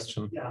had a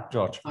question, yeah.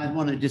 George. I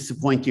want to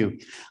disappoint you.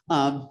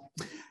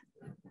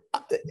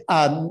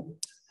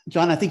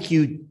 John, I think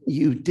you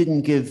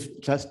didn't give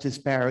Justice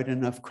Barrett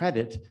enough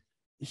credit.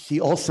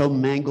 She also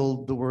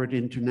mangled the word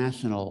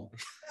international.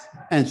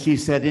 And she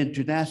said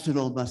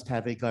international must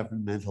have a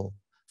governmental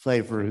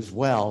flavor as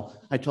well.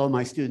 I told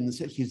my students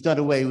that she's done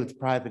away with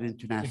private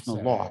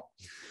international law.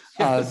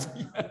 Yes,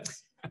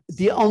 yes.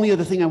 The only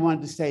other thing I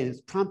wanted to say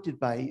is prompted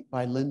by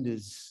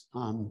Linda's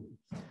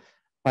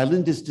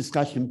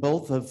discussion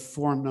both of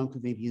forum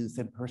non-conveniens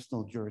and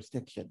personal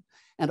jurisdiction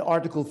and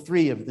Article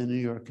 3 of the New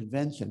York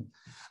Convention.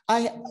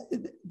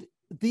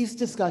 These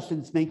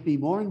discussions make me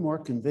more and more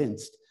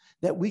convinced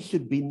that we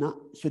should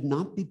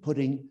not be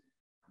putting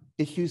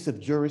issues of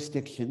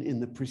jurisdiction in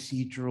the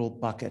procedural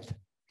bucket.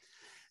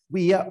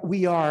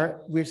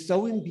 We're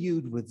so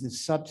imbued with the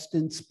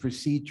substance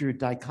procedure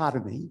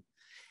dichotomy,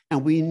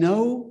 and we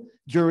know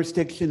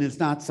jurisdiction is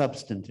not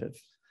substantive.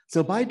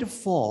 So by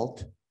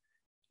default,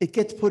 it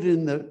gets put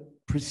in the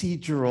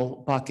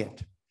procedural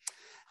bucket.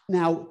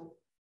 Now,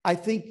 I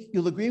think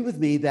you'll agree with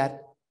me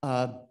that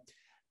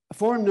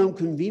forum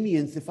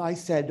non-conveniens, if I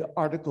said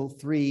Article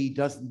 3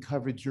 doesn't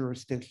cover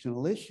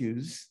jurisdictional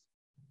issues,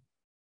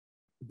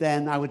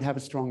 then I would have a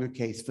stronger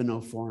case for no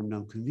forum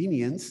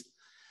non-conveniens.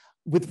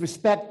 With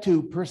respect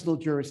to personal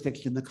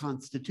jurisdiction, the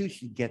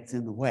Constitution gets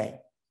in the way.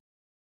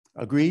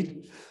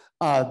 Agreed?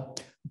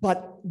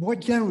 But more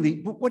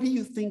generally, what do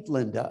you think,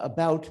 Linda,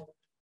 about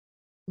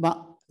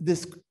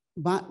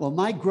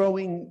my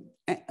growing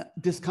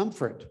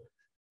discomfort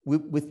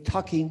with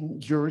tucking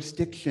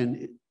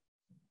jurisdiction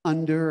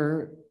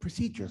under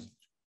procedure?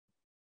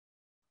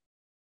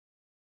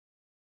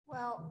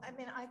 Well, I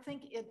mean, I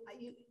think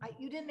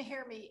you didn't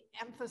hear me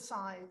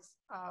emphasize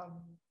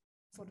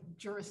sort of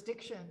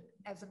jurisdiction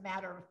as a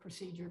matter of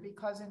procedure,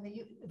 because in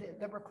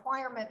the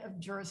requirement of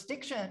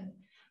jurisdiction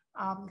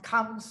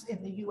comes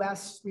in the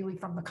US really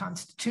from the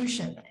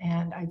Constitution.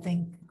 And I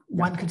think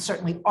one could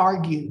certainly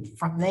argue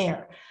from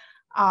there.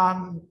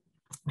 And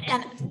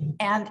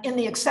in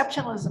the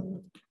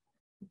exceptionalism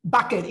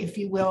bucket, if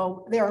you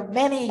will, there are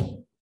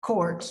many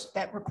courts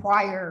that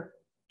require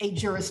a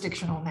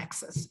jurisdictional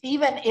nexus,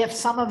 even if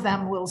some of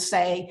them will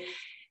say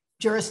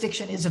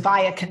jurisdiction is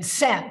via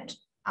consent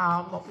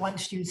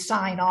once you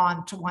sign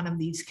on to one of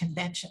these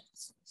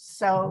conventions.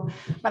 So,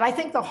 but I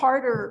think the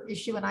harder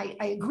issue, and I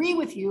agree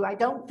with you, I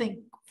don't think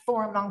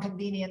forum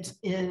non-conveniens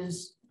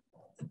is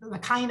the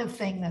kind of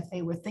thing that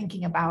they were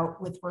thinking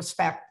about with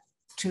respect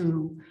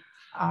to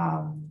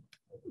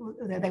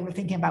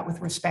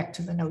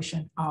the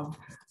notion of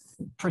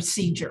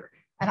procedure.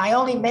 And I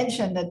only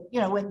mentioned that, you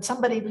know, when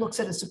somebody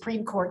looks at a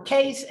Supreme Court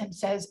case and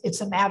says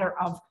it's a matter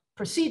of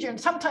procedure, and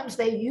sometimes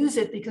they use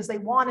it because they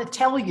want to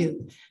tell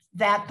you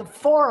that the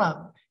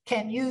forum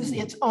can use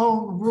its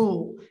own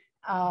rule.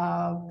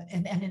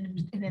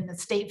 And in the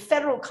state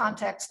federal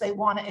context, they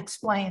want to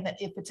explain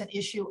that if it's an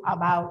issue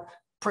about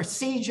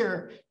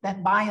procedure,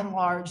 then by and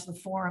large, the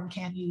forum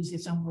can use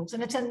its own rules.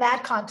 And it's in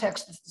that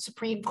context that the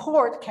Supreme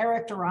Court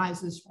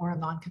characterizes forum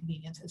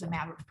nonconvenience as a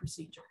matter of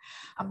procedure.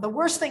 The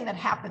worst thing that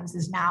happens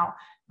is now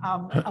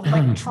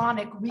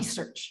electronic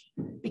research,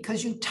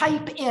 because you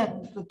type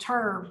in the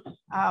term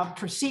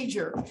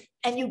procedure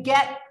and you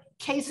get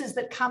cases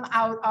that come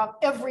out of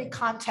every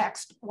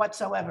context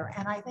whatsoever.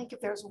 And I think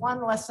if there's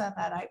one lesson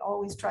that I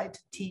always try to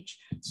teach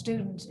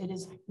students, it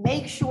is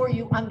make sure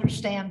you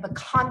understand the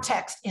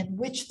context in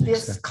which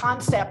this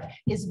concept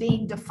is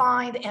being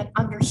defined and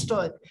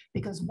understood.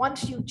 Because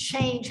once you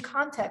change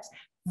context,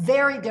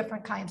 very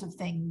different kinds of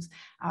things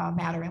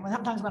matter. And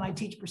sometimes when I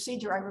teach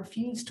procedure, I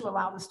refuse to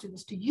allow the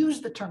students to use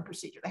the term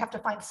procedure. They have to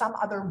find some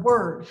other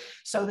word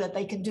so that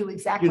they can do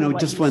exactly what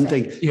just you one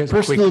say. thing, Yes,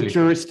 personal quickly.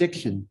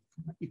 jurisdiction.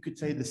 You could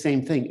say the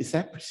same thing. Is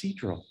that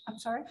procedural? I'm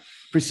sorry?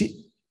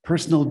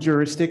 Personal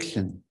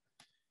jurisdiction.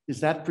 Is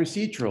that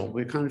procedural?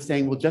 We're kind of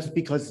saying, well, just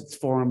because it's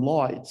forum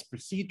law, it's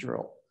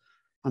procedural.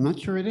 I'm not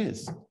sure it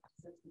is.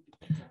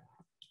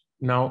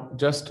 Now,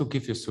 just to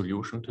give you a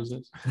solution to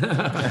this,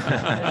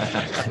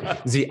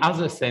 the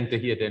other center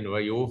here at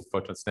NYU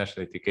for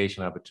Transnational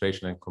Litigation,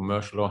 Arbitration, and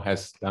Commercial Law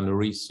has done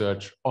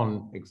research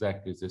on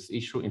exactly this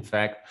issue. In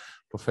fact,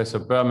 Professor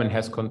Berman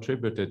has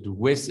contributed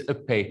with a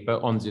paper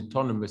on the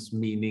autonomous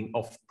meaning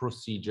of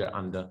procedure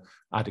under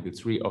Article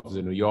 3 of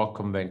the New York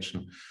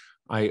Convention.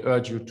 I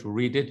urge you to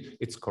read it.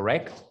 It's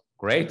correct.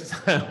 Great.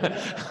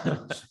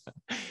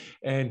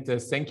 And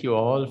thank you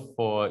all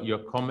for your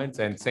comments,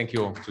 and thank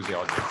you to the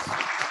audience.